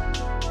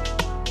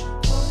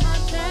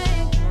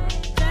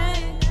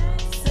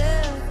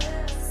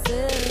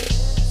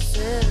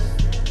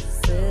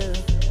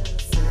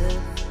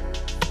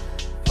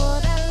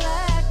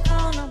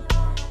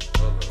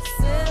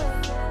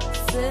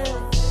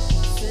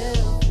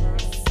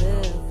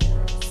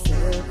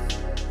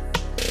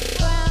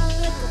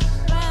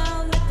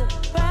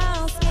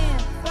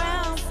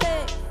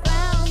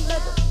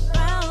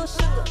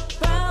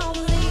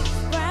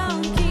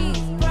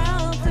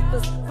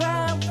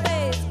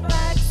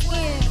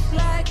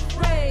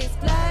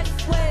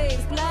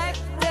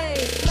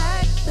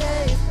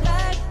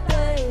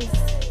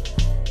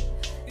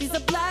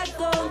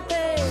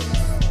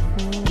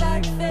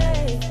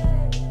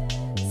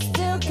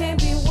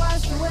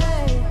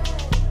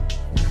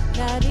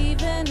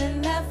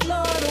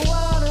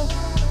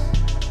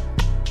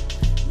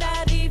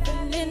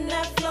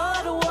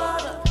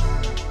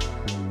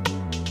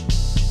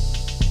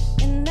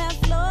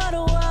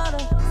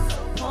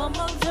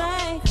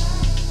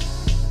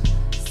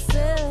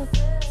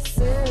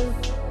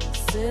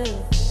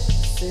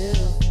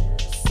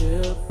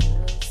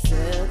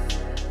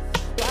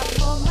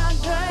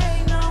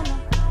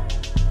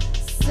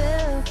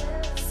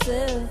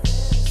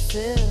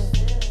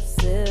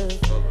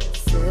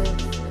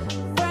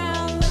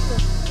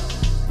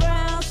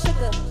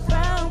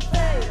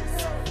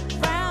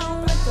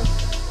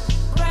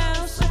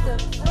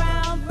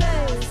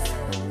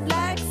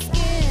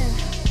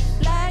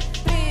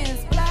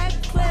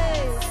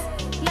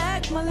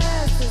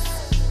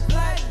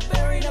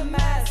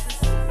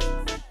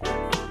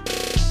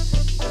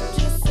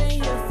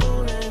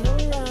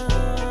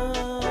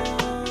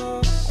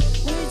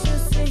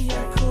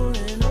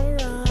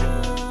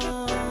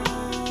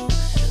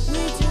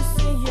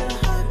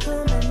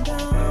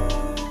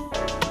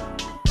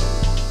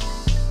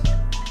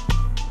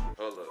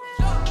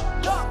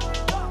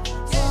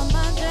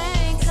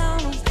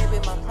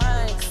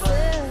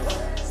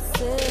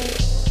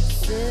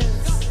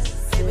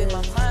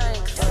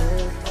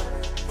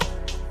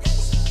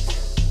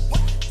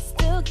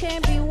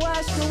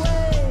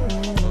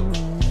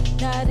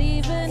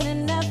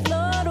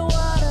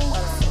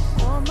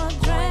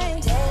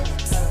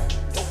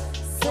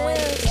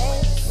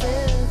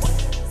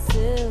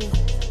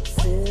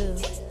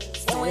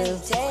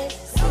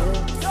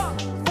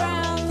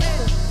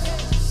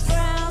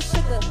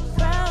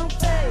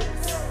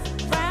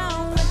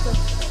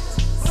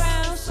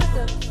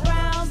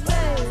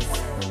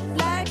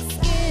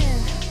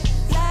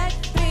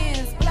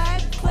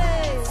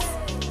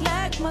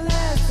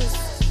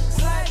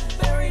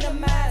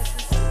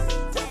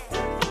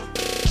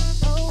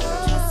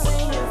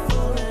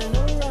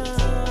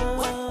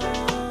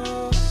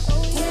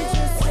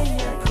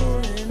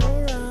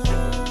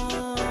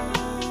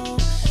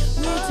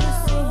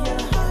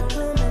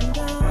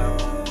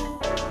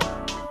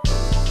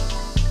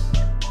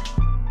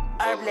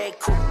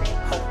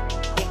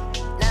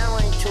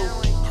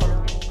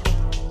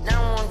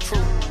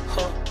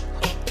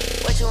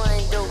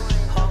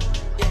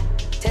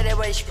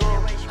 right screw.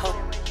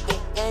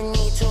 Young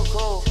nigga too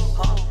cool.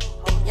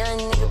 Young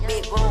nigga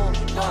big room.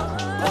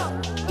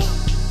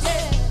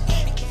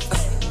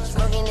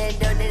 Smoking that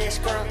dope that is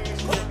skunk.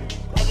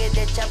 I get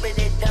that chopper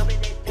that dope.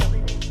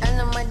 I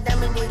know my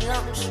diamond with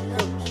lumps.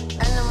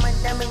 I know my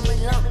diamond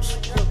with lumps.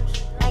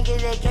 I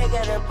get that cake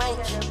out of bank.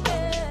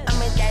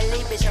 I'm in that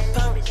lead, bitch, I'm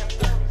pumped.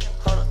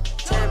 Hold up,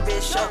 tell the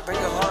bitch up, bring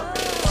her home.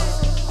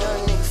 Young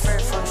nigga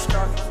fresh from the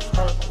start.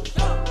 Hold up.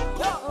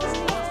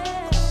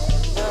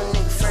 Young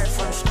nigga fresh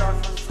from the start.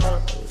 Hold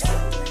up.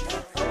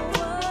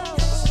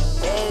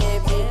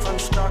 Bad bitch from the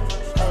start.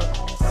 Hold up.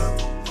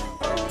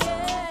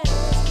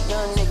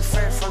 Young nigga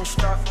fresh from the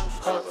start.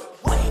 Hold up.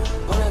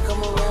 When I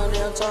come around, they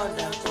don't talk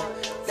now.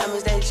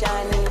 Diamonds, they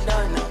shine in the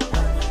dark now.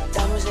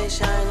 Diamonds, they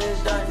shine in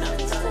the dark now.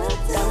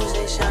 Diamonds,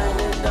 they shine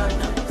in the dark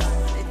now.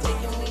 They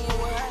taking me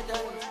away, I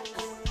done.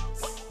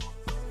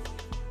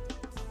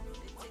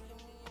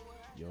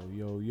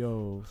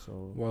 Yo. So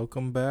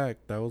Welcome back.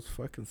 That was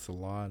fucking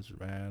Solange,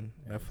 man.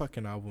 That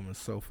fucking album is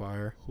so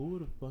fire. who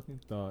would have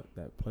fucking thought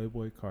that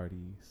Playboy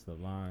Cardi,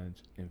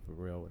 Solange, and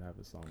Pharrell would have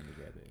a song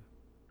together?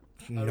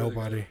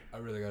 Nobody. I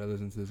really gotta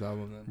listen to this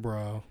album then.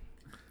 Bro.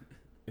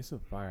 It's a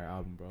fire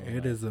album, bro.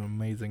 It is an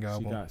amazing She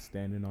album. got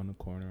Standing on the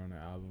Corner on the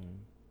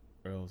album.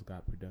 Earl's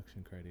got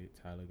production credit.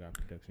 Tyler got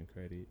production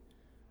credit.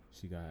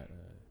 She got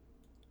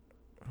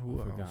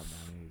Who I forgot else?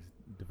 my name.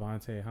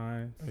 Devontae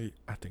Hines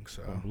I think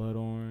so. from Blood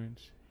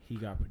Orange. He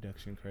got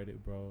production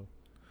credit, bro.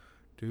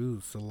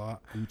 Dude, Solange.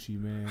 Gucci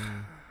Man.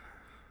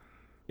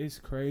 It's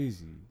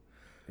crazy.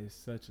 It's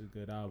such a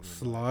good album.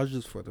 Solange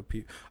is for the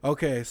people.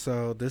 Okay,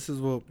 so this is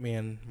what me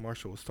and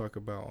Marshall was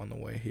talking about on the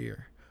way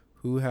here.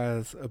 Who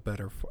has a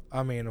better...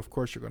 I mean, of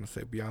course you're going to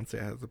say Beyonce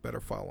has a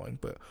better following,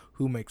 but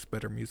who makes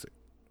better music?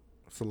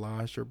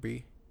 Solange or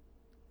B?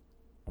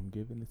 I'm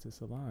giving it to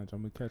Solange.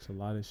 I'm gonna catch a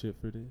lot of shit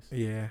for this.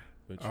 Yeah,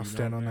 But I'll you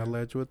stand know, on that man,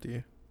 ledge with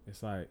you.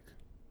 It's like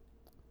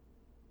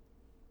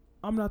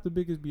I'm not the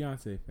biggest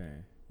Beyonce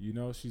fan. You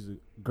know, she's a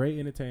great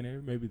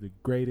entertainer, maybe the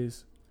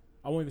greatest.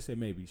 I won't even say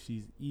maybe.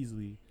 She's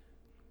easily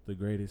the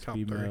greatest Top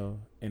female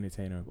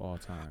entertainer of all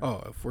time.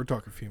 Oh, if we're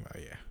talking female,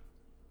 yeah.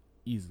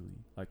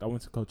 Easily. Like I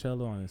went to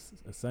Coachella on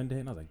a Sunday,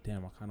 and I was like,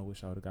 damn, I kind of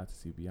wish I would have got to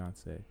see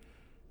Beyonce.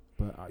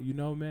 But you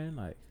know, man,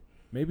 like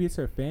maybe it's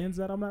her fans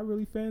that I'm not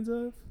really fans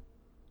of.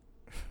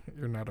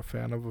 You're not a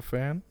fan of a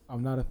fan?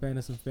 I'm not a fan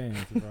of some fans,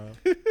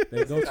 bro.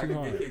 They go too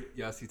hard.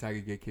 Y'all see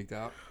Tiger get kicked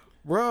out?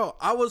 Bro,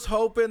 I was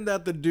hoping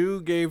that the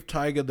dude gave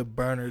Tyga the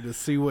burner to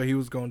see what he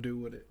was going to do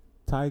with it.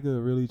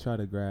 Tyga really tried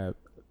to grab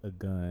a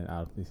gun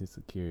out of his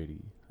security.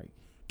 Like,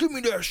 Give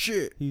me that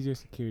shit. he's your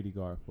security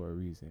guard for a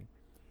reason.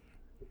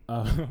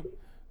 But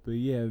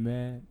yeah,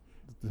 man,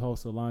 the whole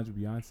Solange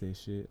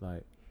Beyonce shit,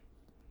 like,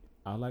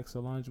 I like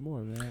Solange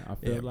more, man. I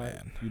feel Yeah, like,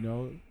 man. you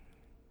know,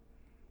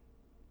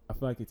 I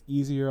feel like it's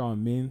easier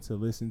on men to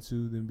listen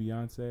to than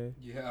Beyonce.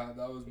 Yeah,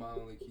 that was my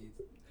only key.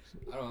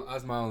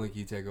 That's my only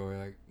key takeaway.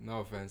 Like,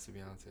 no offense to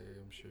Beyonce,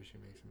 I'm sure she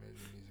makes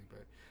amazing music,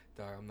 but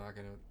dog, I'm not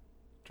gonna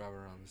drive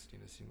around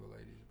listening to single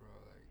ladies, bro.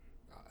 Like,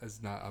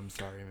 it's not. I'm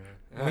sorry,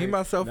 man. Me,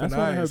 Myself, That's and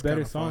one of I her is kind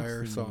better of songs fire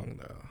to me. song,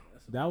 though.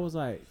 That was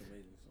like,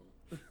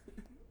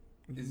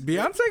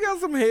 Beyonce got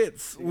some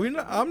hits.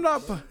 I'm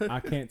not... I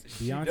can't.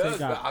 She Beyonce does,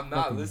 got but I'm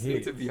not fucking listening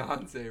hits. to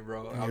Beyonce,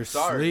 bro. In I'm your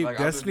sorry. sleep. Like,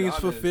 I'm just Destiny's being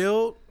honest.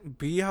 Fulfilled.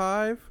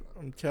 Beehive.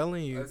 I'm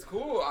telling you. That's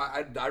cool.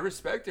 I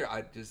respect her.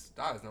 That's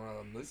not what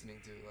I'm listening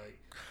to. Like,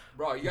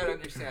 bro, you gotta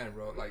understand,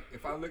 bro. Like,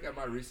 if I look at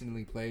my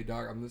recently played,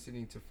 dog, I'm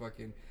listening to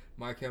fucking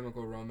My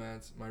Chemical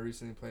Romance. My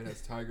recently played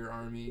has Tiger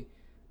Army.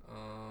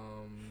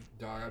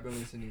 Dog, I've been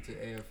listening to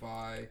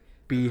AFI.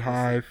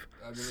 Beehive.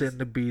 I've been Send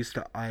the bees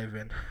to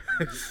Ivan.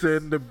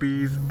 Send the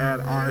bees at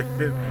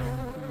Ivan.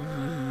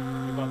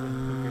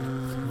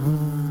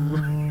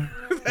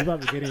 You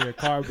about to get in your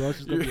car, bro. It's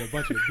just gonna be a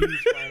bunch of bees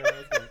flying around.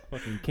 It's like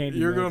fucking candy.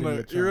 You're mans in gonna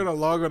your you're trunk. gonna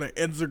log on to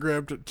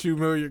Instagram to 2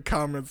 million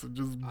comments of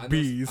just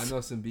bees. I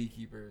know some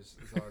beekeepers.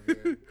 It's all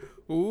good.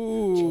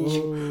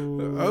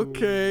 Ooh.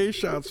 Okay,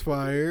 shots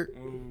fired.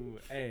 Ooh,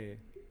 hey,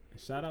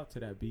 shout out to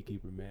that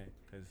beekeeper, man,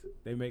 because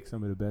they make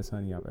some of the best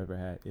honey I've ever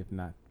had, if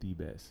not the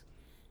best.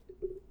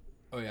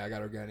 Oh yeah, I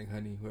got organic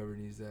honey. Whoever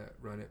needs that,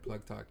 run it.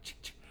 Plug Talk.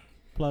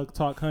 Plug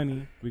Talk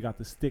Honey. We got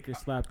the sticker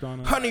slapped on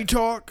them. Honey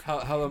talk.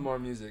 Hella more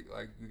music.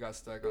 Like, we got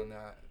stuck on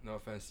that. No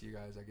offense to you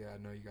guys. I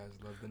know you guys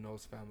love the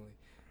Knowles family.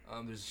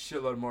 There's a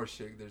shitload more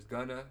shit. There's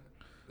Gunna.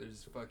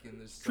 There's fucking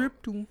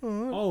Strip to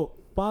one. Oh,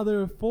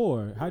 Father of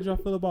Four. How'd y'all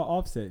feel about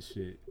Offset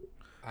shit?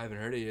 I haven't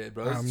heard it yet,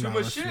 bro. There's I'm too not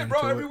much shit, listening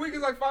bro. to Every it. week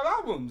is like 5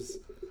 albums.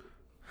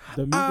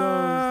 The Migos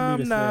I'm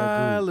need to stay a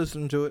not group.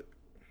 listening to it.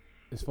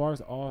 As far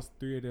as all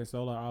 3 of their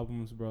solo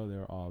albums, bro,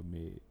 they're all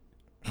mid.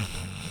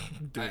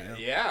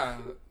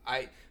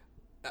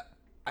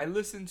 I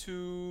listened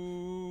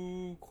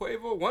to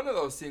Quavo, one of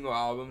those single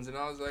albums, and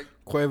I was like,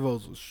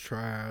 Quavo's was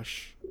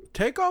trash.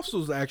 Takeoffs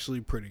was actually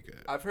pretty good.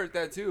 I've heard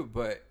that too,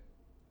 but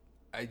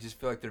I just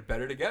feel like they're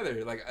better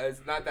together. Like,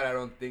 it's not that I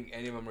don't think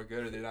any of them are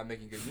good or they're not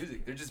making good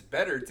music. They're just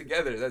better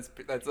together. That's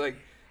like,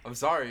 I'm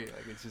sorry.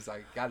 Like, it's just,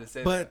 I gotta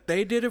say But that.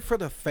 they did it for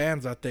the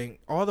fans, I think.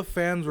 All the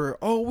fans were,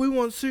 oh, we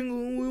want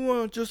single, we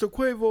want just a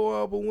Quavo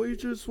album, we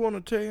just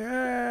want to take,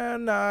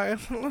 nah,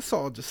 let's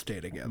all just stay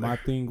together. My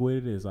thing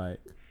with it is like,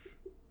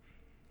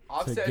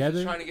 Offset together-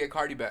 just trying to get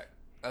Cardi back.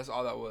 That's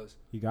all that was.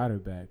 he got her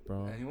back,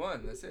 bro. And he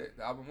won. That's it.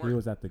 The album He worked.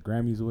 was at the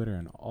Grammys with her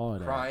and all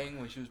that. Crying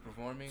when she was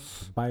performing.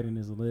 Biting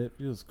his lip.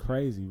 It was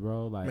crazy,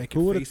 bro. Like,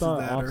 Making who would have faces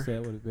thought at her.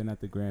 Offset would have been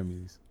at the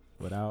Grammys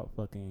without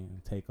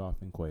fucking Takeoff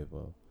and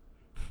Quavo?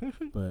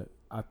 But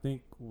I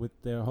think with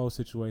their whole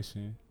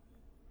situation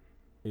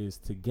is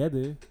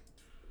together,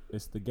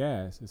 it's the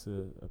gas. It's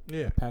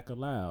a pack of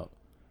loud.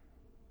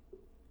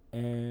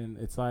 And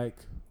it's like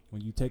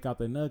when you take out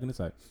the nug and it's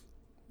like,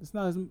 it's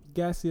not as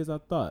gassy as I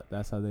thought.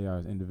 That's how they are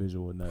as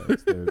individual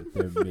nugs.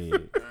 They're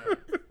mid.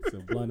 It's a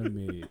blunt of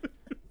mid.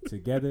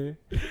 Together,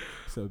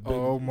 so big,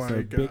 Oh my so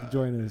big God.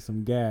 joint and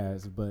some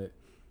gas. But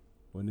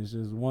when it's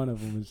just one of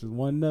them, it's just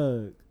one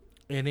nug.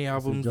 Any It's a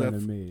albums joint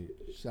that's of mid.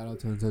 Shout out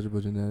to Untouchable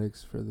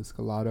Genetics for the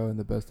Scalado and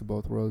the Best of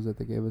Both Worlds that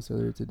they gave us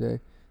earlier today.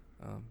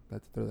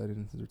 Let's throw that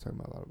in since we're talking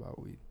a lot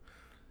about weed.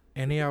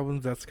 any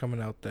albums that's coming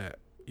out that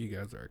you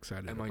guys are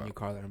excited And my new about.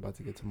 car that I'm about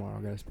to get tomorrow,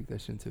 I gotta speak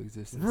that shit into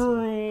existence.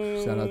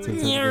 So shout out to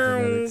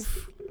Untouchable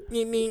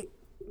Genetics.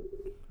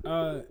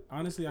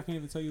 Honestly, I can't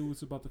even tell you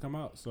what's about to come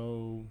out.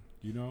 So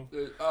you know,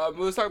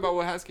 Let's talk about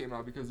what has came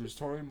out because there's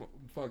touring.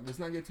 Fuck, let's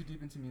not get too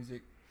deep into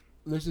music.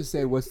 Let's just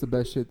say what's the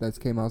best shit that's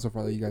came out so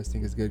far that you guys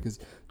think is good? Because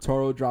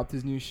Toro dropped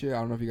his new shit. I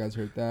don't know if you guys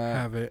heard that.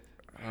 Have it.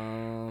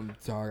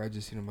 Dog, I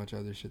just seen a bunch of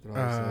other shit that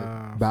I was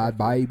Uh, like. Bad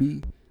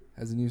Baby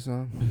has a new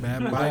song.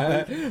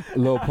 Bad Baby.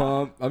 Lil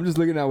Pump. I'm just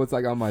looking at what's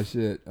like on my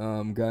shit.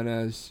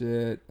 Gunna's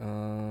shit.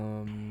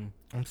 I'm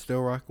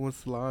still rocking with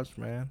Solange,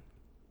 man.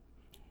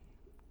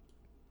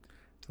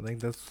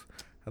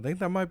 I think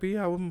that might be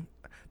album.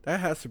 That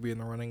has to be in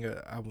the running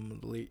album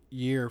of the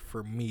year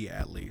for me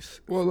at least.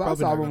 Well, last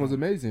Probably not album gonna- was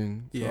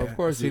amazing. So Yeah, of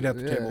course. Seat at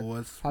the yeah. Table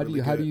was. How do really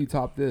you how do good. you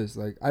top this?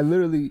 Like I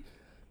literally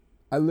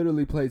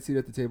played Seat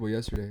at the Table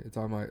yesterday. It's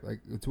on my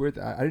it's weird.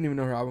 I didn't even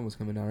know her album was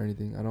coming out or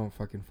anything. I don't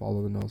fucking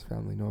follow the Knowles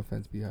family. No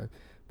offense, Beehive.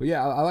 But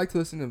yeah, I like to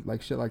listen to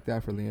like shit like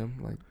that for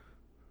Liam. Like,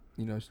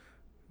 you know,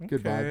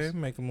 good vibes.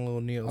 Make him a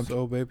little Neo I'm-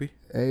 Soul, baby.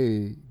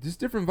 Hey, just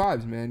different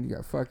vibes, man. You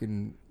got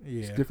fucking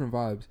Yeah. just different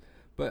vibes.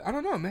 But I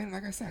don't know, man.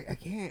 Like I said, I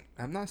can't.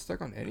 I'm not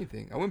stuck on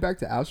anything. I went back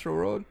to Astro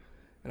Road,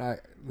 and I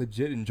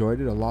legit enjoyed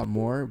it a lot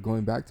more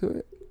going back to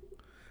it.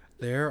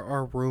 There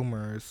are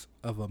rumors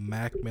of a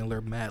Mac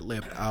Miller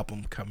Madlib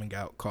album coming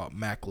out called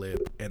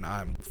Maclib, and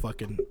I'm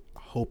fucking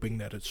hoping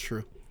that it's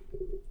true.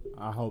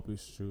 I hope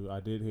it's true. I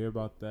did hear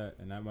about that,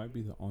 and that might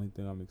be the only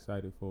thing I'm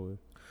excited for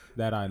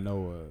that I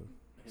know of.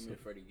 Him and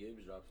Freddie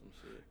Gibbs dropped some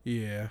shit.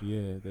 Yeah.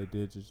 Yeah, they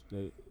did.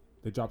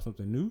 They dropped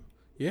something new.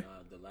 Yeah.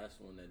 The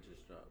last one that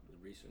just dropped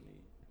recently.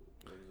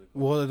 What was it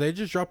called? Well, they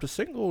just dropped a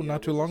single Yeah, not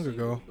it too was a long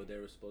single, ago. But they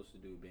were supposed to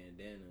do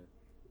Bandana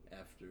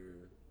after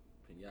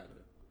Pinata.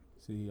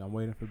 See, I'm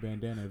waiting for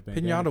Bandana. If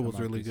Pinata come was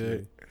out really this good.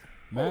 year.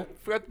 Matt,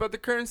 Forgot about the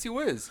Currency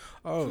Wiz.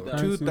 Oh,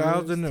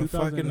 2000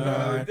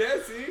 2009.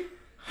 That's it.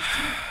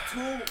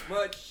 Too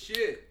much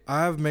shit.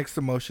 I have mixed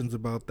emotions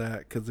about that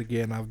because,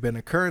 again, I've been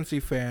a Currency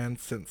fan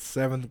since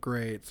 7th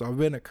grade. So I've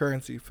been a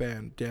Currency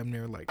fan damn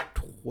near like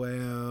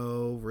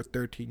 12 or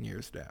 13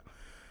 years now.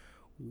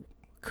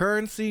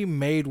 Currency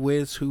made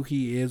Wiz who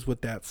he is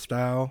with that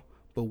style,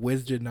 but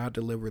Wiz did not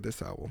deliver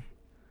this album.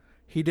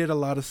 He did a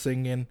lot of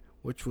singing,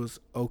 which was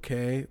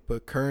okay,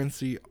 but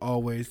Currency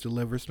always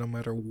delivers no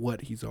matter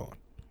what he's on.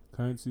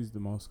 Currency's the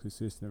most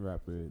consistent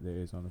rapper there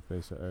is on the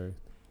face of earth.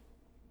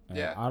 And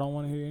Yeah. I don't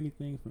want to hear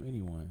anything from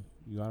anyone.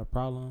 You got a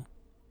problem?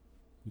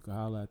 You can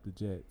holler at the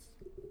Jets.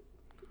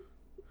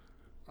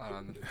 I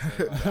don't know. what to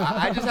say about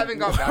that. I just haven't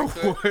gone back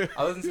to it.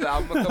 I listened to the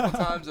album a couple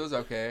times. It was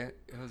okay.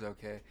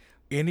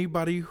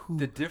 Anybody who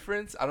The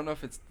difference, I don't know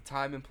if it's the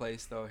time and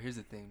place though. Here's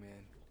the thing,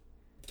 man.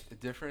 The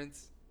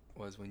difference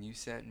was when you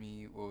sent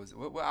me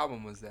what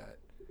album was that?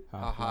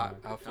 How Fly.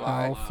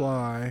 I'll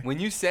fly. When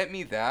you sent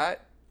me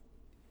that,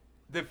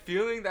 the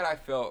feeling that I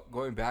felt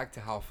going back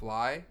to How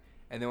Fly,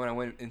 and then when I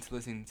went into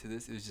listening to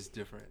this, it was just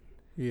different.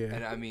 Yeah.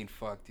 And I mean,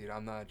 fuck, dude.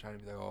 I'm not trying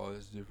to be like, oh,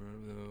 it's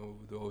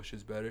different. The whole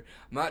shit's better.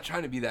 I'm not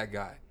trying to be that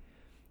guy.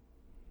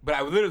 But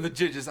I literally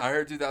legit I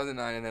heard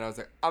 2009, and then I was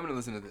like, I'm gonna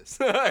listen to this.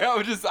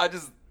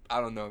 I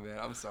don't know, man.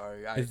 I'm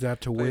sorry. Is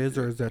that to Wiz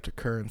or is that to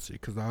Currency?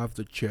 Because I have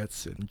the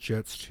Jets and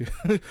Jets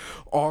to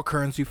all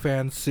Currency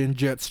fans send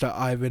Jets to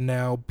Ivan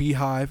now.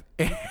 Beehive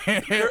and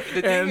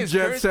thing is,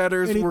 Jet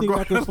Setters. We're Anything going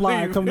that can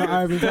fly, leave. come to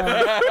Ivan's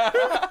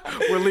house.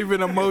 We're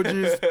leaving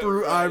emojis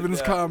through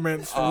Ivan's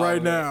comments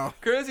right now.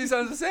 Currency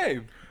sounds the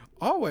same.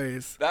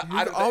 Always. I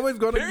He's don't- always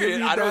going to give period.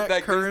 you I don't that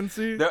think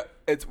Currency.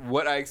 It's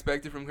what I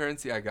expected from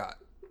Currency. I got.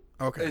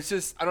 Okay. It's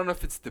just I don't know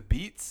if it's the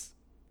beats.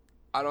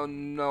 I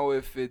don't know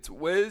if it's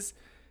Wiz.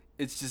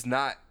 It's just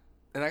not.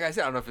 And like I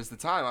said, I don't know if it's the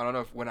time. I don't know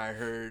if when I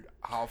heard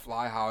How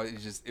Fly, how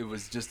it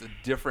was just a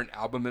different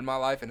album in my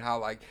life, and how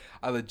like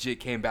I legit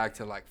came back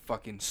to like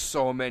fucking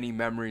so many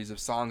memories of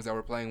songs that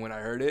were playing when I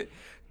heard it.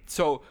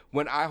 So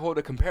when I hold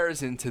a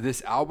comparison to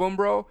this album,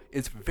 bro,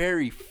 it's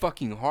very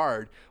fucking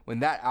hard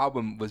when that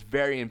album was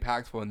very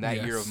impactful in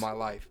that year of my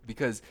life.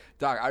 Because,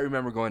 dog, I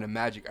remember going to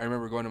Magic. I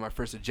remember going to my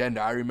first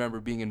Agenda. I remember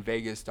being in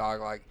Vegas,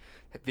 dog, like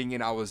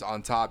thinking I was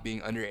on top,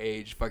 being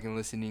underage, fucking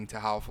listening to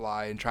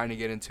Howfly and trying to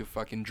get into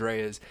fucking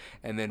Drea's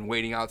and then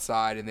waiting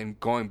outside and then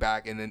going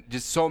back. And then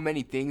just so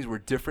many things were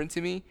different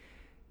to me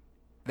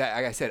that,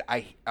 like I said,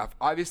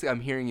 obviously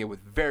I'm hearing it with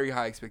very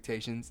high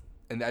expectations.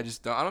 And I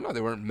don't know, they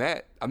weren't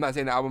met. I'm not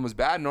saying the album was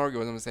bad, nor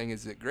was I'm saying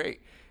is it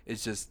great.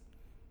 It's just,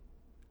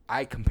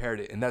 I compared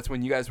it. And that's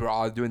when you guys were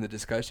all doing the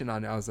discussion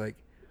on it. I was like,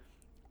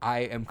 I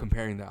am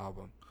comparing the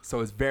album.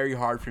 So it's very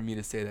hard for me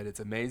to say that it's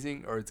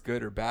amazing or it's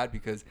good or bad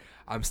because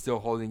I'm still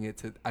holding it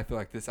to, I feel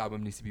like this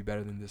album needs to be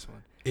better than this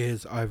one.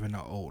 Is Ivan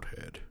an old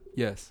head?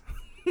 Yes.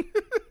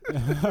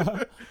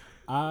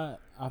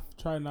 I've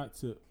tried not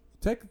to.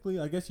 Technically,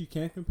 I guess you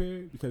can compare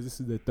it because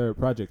this is their third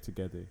project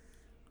together.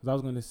 Because I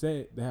was going to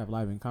say they have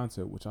Live in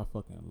Concert, which I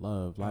fucking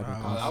love. Live in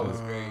Concert. That was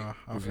great.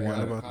 I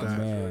forgot about that.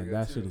 Man, really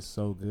that too. shit is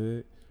so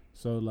good.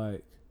 So,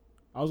 like,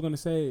 I was going to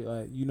say,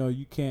 like, you know,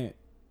 you can't.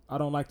 I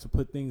don't like to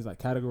put things, like,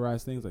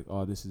 categorize things like,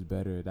 oh, this is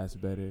better, that's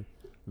better.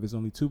 If it's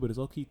only 2, but it's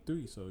low-key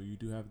 3, so you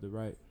do have the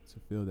right to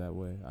feel that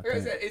way. Like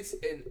I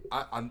said,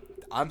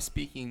 I'm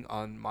speaking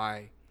on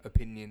my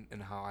opinion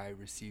and how I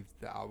received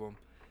the album,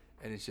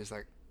 and it's just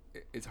like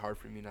it's hard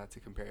for me not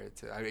to compare it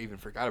to. I even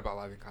forgot about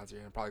Live in Concert,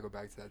 and I'll probably go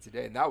back to that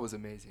today, and that was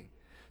amazing.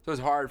 So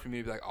it's hard for me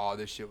to be like, oh,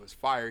 this shit was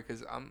fire,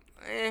 because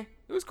it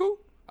was cool.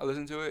 I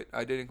listened to it.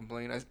 I didn't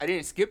complain. I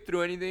didn't skip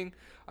through anything.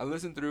 I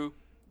listened through,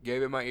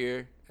 gave it my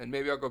ear, and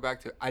maybe I'll go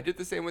back to it. I did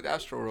the same with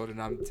Astroworld,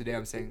 and today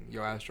I'm saying,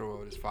 yo,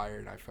 Astroworld is fire,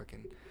 and I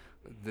fucking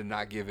did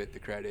not give it the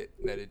credit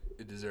that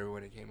it deserved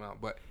when it came out.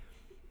 But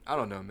I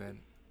don't know, man.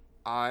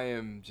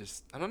 I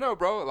don't know,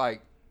 bro.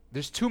 Like,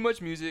 there's too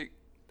much music,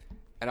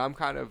 and I'm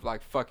kind of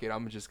like, fuck it.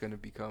 I'm just going to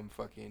become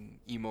fucking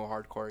emo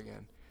hardcore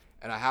again.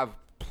 And I have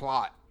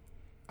plot.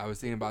 I was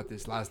thinking about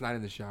this last night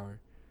in the shower.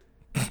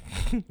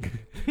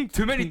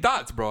 Too many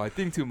thoughts, bro. I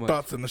think too much.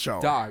 Thoughts in the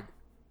shower. Dog,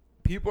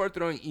 people are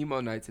throwing emo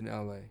nights in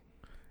LA.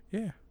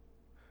 Yeah.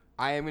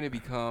 I am going to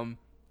become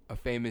a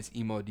famous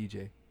emo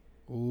DJ.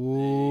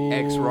 Ooh.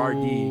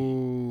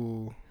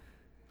 XRD.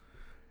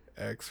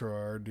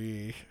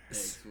 XRD.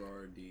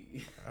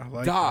 XRD. I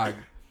like Dog.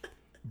 that.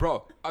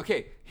 Bro,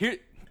 okay, here.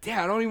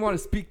 Damn, I don't even want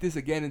to speak this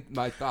again in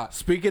my thoughts.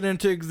 Speak it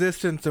into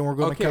existence, and we're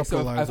going to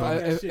capitalize on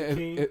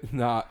it.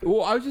 Nah.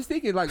 Well, I was just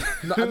thinking, like,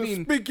 I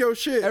mean, speak your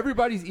shit.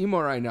 Everybody's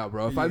emo right now,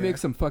 bro. If I Yeah. make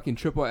some fucking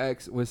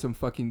XXX with some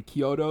fucking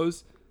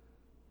Kyotos,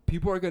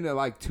 people are going to,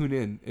 like, tune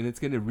in, and it's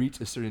going to reach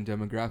a certain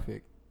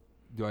demographic.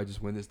 Do I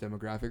just win this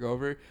demographic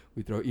over?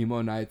 We throw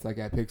emo nights, like,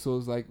 at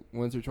Pixels, like,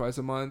 once or twice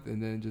a month,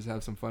 and then just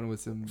have some fun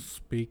with some...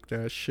 Speak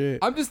that shit.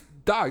 I'm just...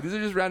 Dog, these are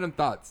just random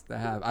thoughts that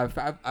I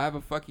have. I have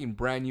a fucking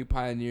brand new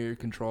Pioneer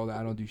control that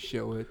I don't do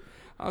shit with.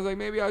 I was like,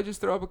 maybe I'll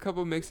just throw up a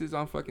couple mixes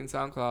on fucking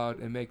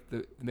SoundCloud and make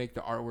the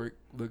artwork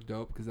look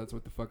dope, because that's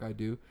what the fuck I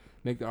do.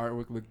 Make the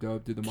artwork look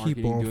dope, do the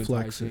marketing, do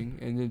enticing,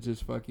 and then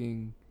just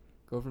fucking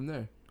go from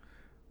there.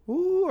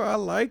 Ooh, I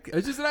like it.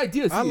 It's just an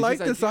idea. I like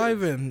just this,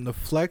 ideas. Ivan. The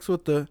flex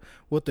with the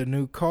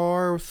new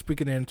car.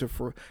 Speaking into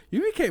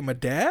you became a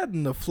dad,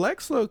 and the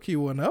flex low key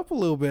went up a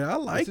little bit. I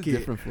like It's a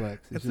different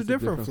flex. It's a just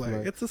different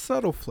flex. It's a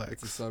subtle flex.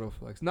 It's a subtle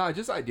flex. No,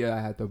 just idea I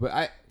had though.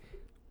 But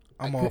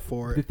I'm all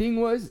for The it.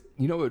 thing was,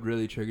 you know what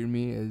really triggered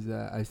me is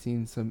I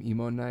seen some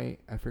emo night.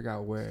 I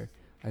forgot where.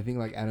 I think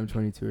like Adam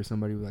 22 or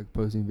somebody was like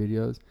posting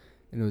videos,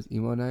 and it was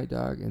emo night,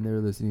 dog, and they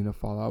were listening to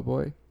Fall Out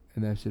Boy,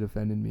 and that shit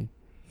offended me.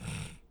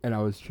 And I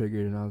was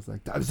triggered, and I was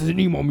like, this isn't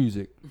emo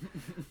music.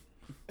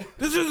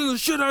 This isn't the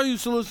shit I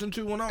used to listen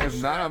to when I was...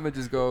 If not, I'm going to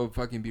just go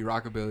fucking be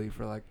rockabilly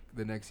for like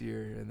the next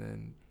year, and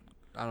then,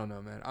 I don't know,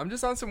 man. I'm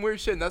just on some weird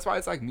shit, and that's why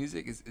it's like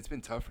music, it's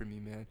been tough for me,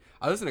 man.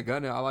 I listen to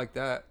Gunna, I like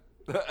that.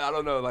 I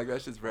don't know, like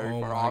that shit's very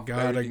far off from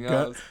everything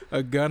else.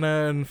 A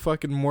Gunna and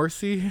fucking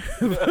Morsi.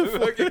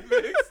 Fucking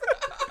mix.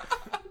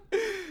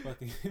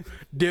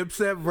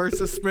 Dipset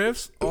versus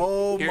Smiths.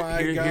 Oh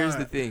my god. Here's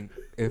the thing.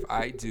 If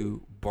I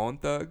do Bone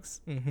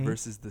Thugs Mhm.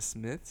 versus the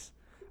Smiths,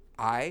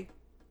 I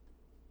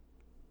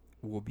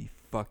will be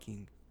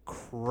fucking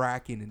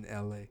cracking in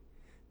LA.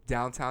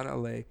 Downtown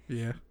LA.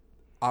 Yeah.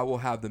 I will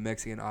have the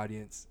Mexican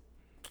audience.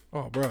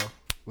 Oh, bro.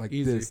 Like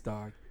Easy. this,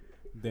 dog.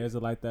 There's a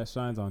light that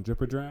shines on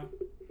Drip or Drown.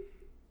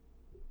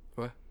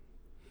 What?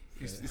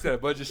 You said a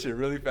bunch of shit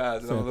really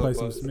fast. So play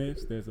some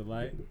Smiths. There's a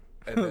light.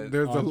 And then,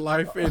 There's a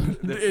life in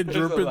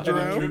Drip and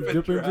Drown.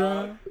 Drip and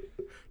Drown.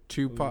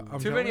 Tupac. I'm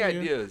Too many telling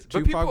you. ideas. But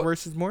Tupac people,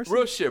 versus Morsi.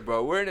 real shit,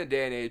 bro. We're in a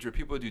day and age where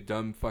people do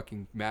dumb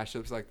fucking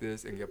mashups like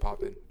this and get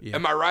popping. Yeah.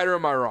 Am I right or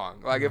am I wrong?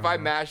 Like, if I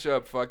mash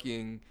up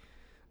fucking,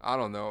 I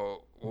don't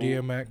know,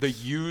 DMX. The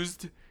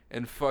Used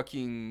and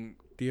fucking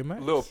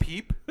DMX. Lil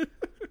Peep.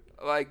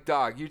 Like,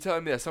 dog, you're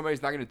telling me that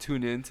somebody's not going to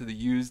tune in to the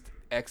Used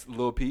X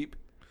Lil Peep?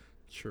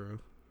 True.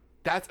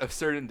 That's a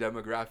certain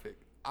demographic.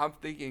 I'm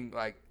thinking,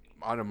 like,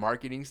 on a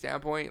marketing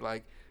standpoint,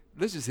 like,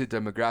 let's just hit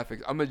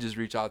demographics. I'm going to just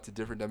reach out to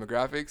different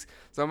demographics.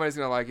 Somebody's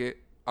going to like it.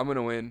 I'm going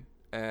to win.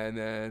 and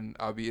then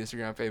I'll be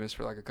Instagram famous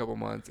for like a couple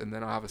months, and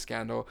then I'll have a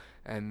scandal,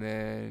 and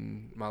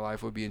then my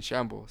life will be in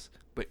shambles.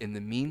 But in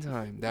the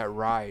meantime, that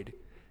ride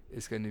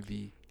is going to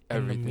be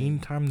everything. In the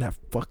meantime, that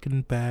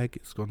fucking bag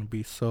is going to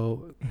be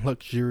so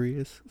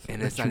luxurious.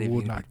 And it's not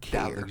even gonna be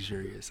that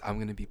luxurious. I'm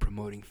going to be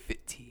promoting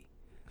Fit Tea.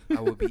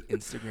 I will be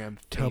Instagram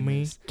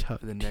famous for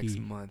the next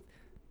month.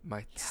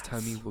 My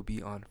tummy will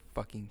be on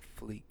fucking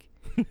fleek.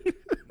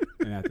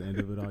 And at the end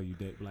of it all, you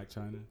date Black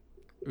China?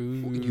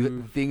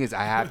 The thing is,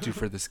 I have to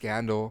for the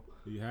scandal.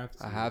 You have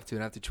to. I have to,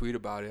 and I have to tweet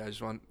about it. I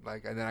just want,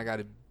 like, and then I got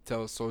to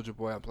tell Soulja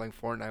Boy I'm playing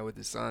Fortnite with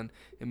his son.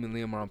 Him and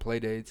Liam are on play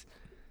dates.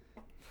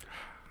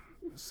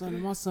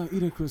 Son, my son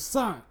eating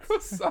croissants.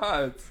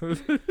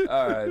 Croissants.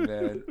 All right,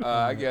 man.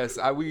 I guess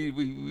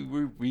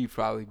we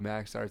probably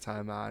maxed our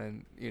time out,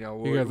 and you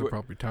know you guys are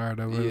probably tired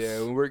of us.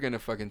 Yeah, we're gonna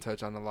fucking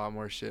touch on a lot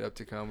more shit up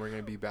to come. We're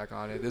gonna be back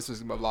on it. This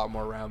was a lot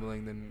more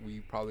rambling than we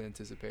probably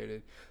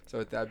anticipated. So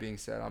with that being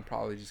said, I'm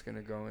probably just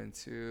gonna go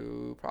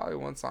into probably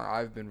one song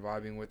I've been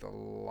vibing with a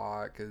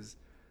lot because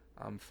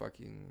I'm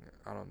fucking,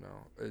 I don't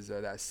know, is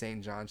that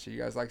St. John shit.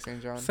 You guys like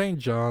St. John? St.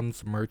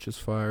 John's merch is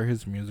fire.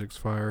 His music's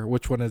fire.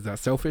 Which one is that?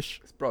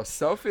 Selfish? Bro,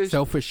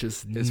 Selfish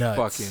is nuts.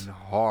 Fucking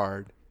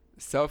hard.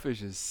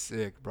 Selfish is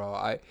sick,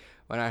 bro.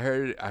 When I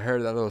heard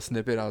that little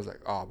snippet, I was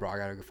like, oh, bro, I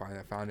gotta go find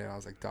that. Found it. I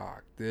was like,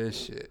 dog, this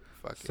shit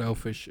fucking.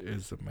 Selfish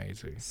is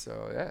amazing.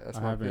 So yeah, that's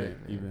I my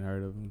haven't pick, even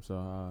heard of him, so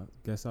I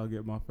guess I'll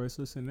get my first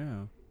listen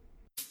now.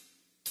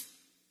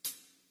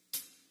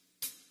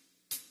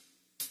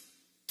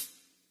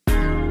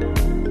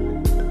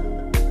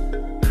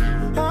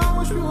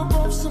 We were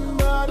both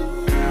somebody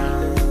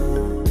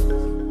else,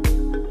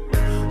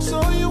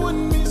 so you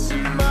wouldn't be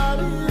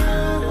somebody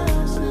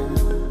else.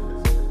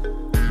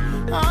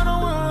 I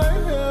don't wanna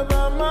lay here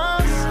by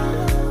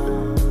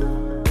myself.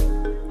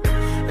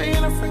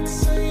 Ain't afraid to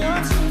say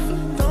I'm sorry.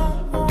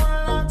 Don't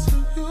wanna lie to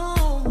you.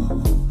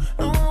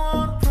 Don't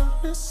wanna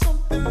promise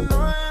something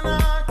knowing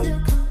I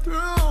can't come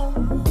through.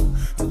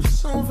 Too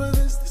soon for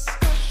this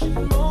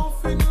discussion,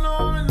 both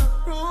ignoring the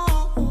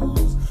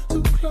rules.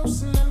 Too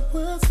close and then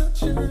we're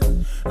touching.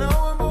 Now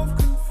we're both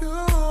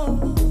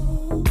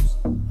confused,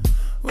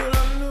 but I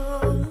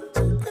know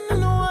something in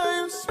the way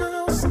you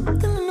smell,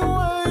 something in the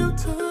way you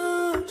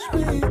touch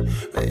me.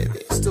 Maybe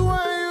it's the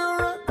way you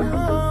wrap your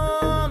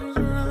arms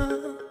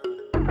around.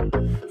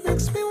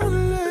 Makes me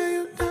wanna lay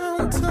you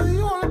down, tell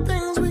you all the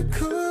things we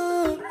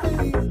could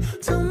be.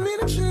 Tell me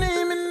that you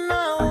name it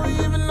now,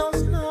 even though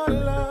it's not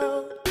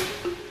allowed.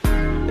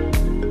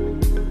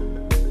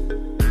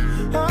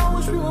 I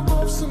wish we were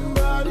both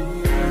somebody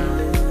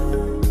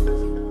else,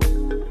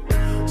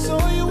 so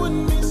you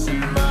wouldn't be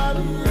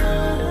somebody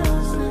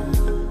else.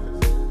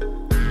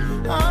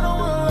 I don't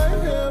wanna lay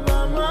here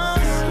by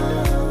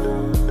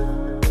myself.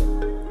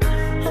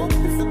 Hope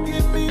you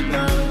forgive me,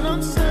 darling,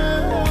 I'm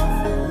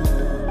selfish.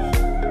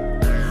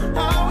 I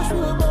wish we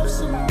were both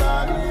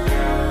somebody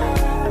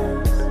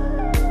else,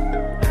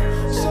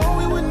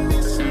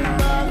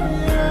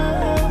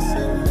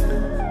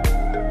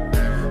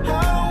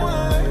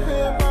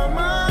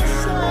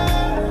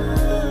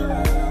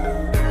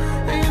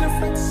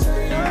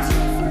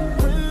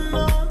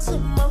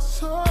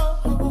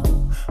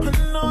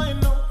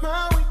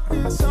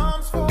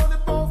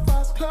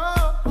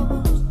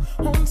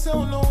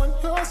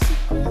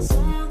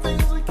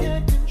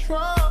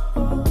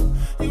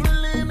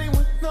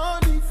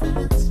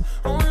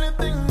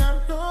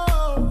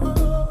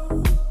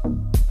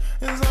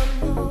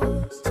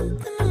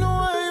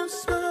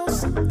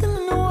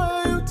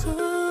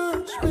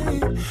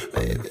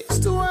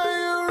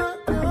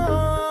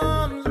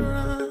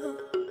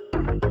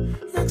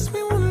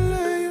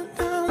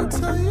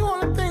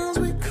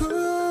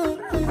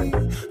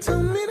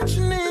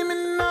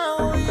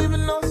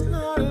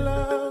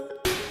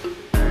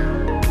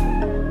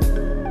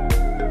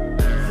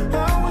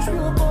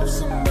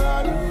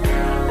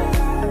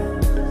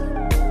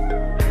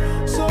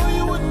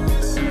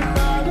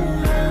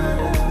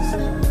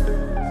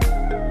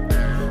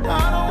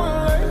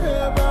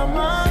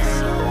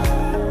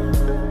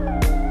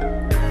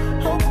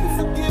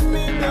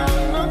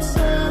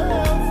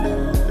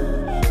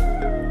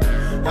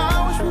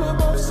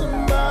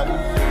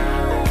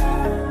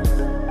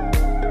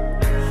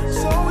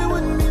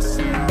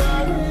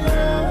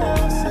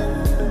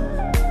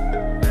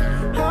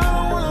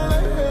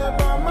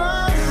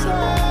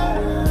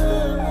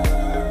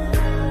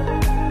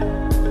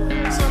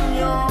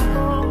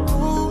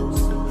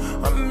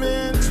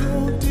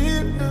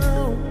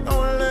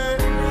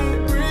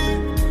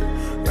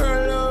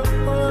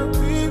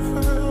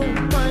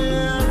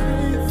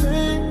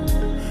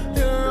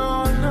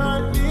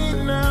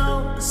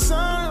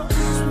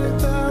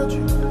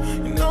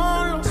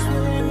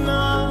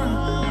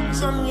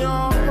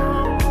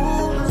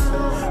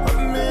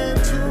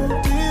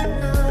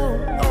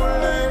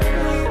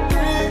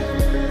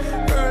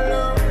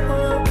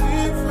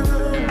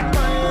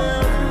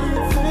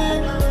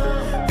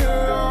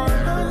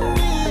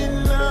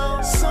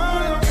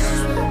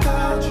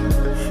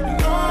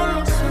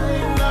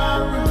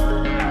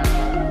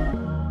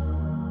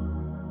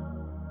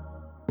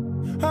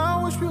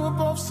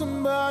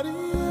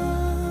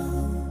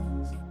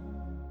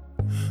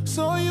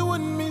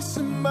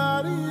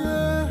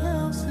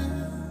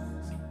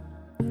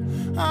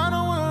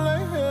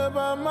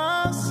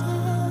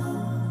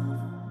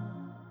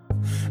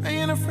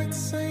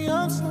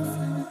 I'm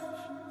selfish.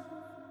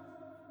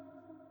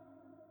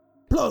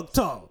 Plug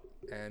talk.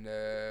 And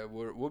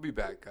we'll be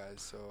back,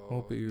 guys. So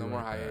We'll be no more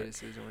right back.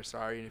 hiatuses, and we're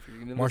sorry. And if you're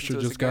gonna Marshall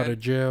listen to us just got out again, of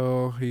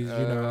jail. He's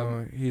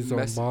he's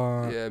on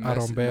bond, out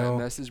on bail.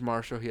 Message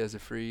Marshall. He has a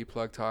free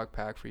Plug Talk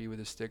pack for you with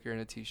a sticker and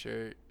a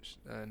T-shirt,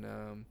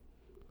 and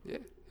yeah,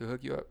 he'll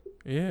hook you up.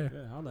 Yeah.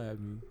 Yeah, holla at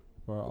me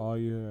for all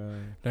your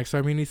Next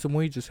time you need some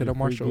weed, just hit You're up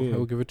Marshall. free, yeah.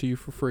 He'll give it to you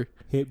for free.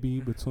 hit me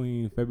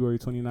between February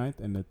 29th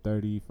and the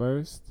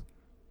 31st.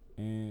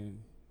 And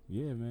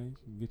yeah, man,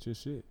 you can get your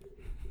shit.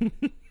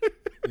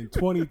 In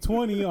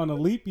 2020 on a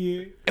leap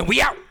year. And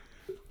we out.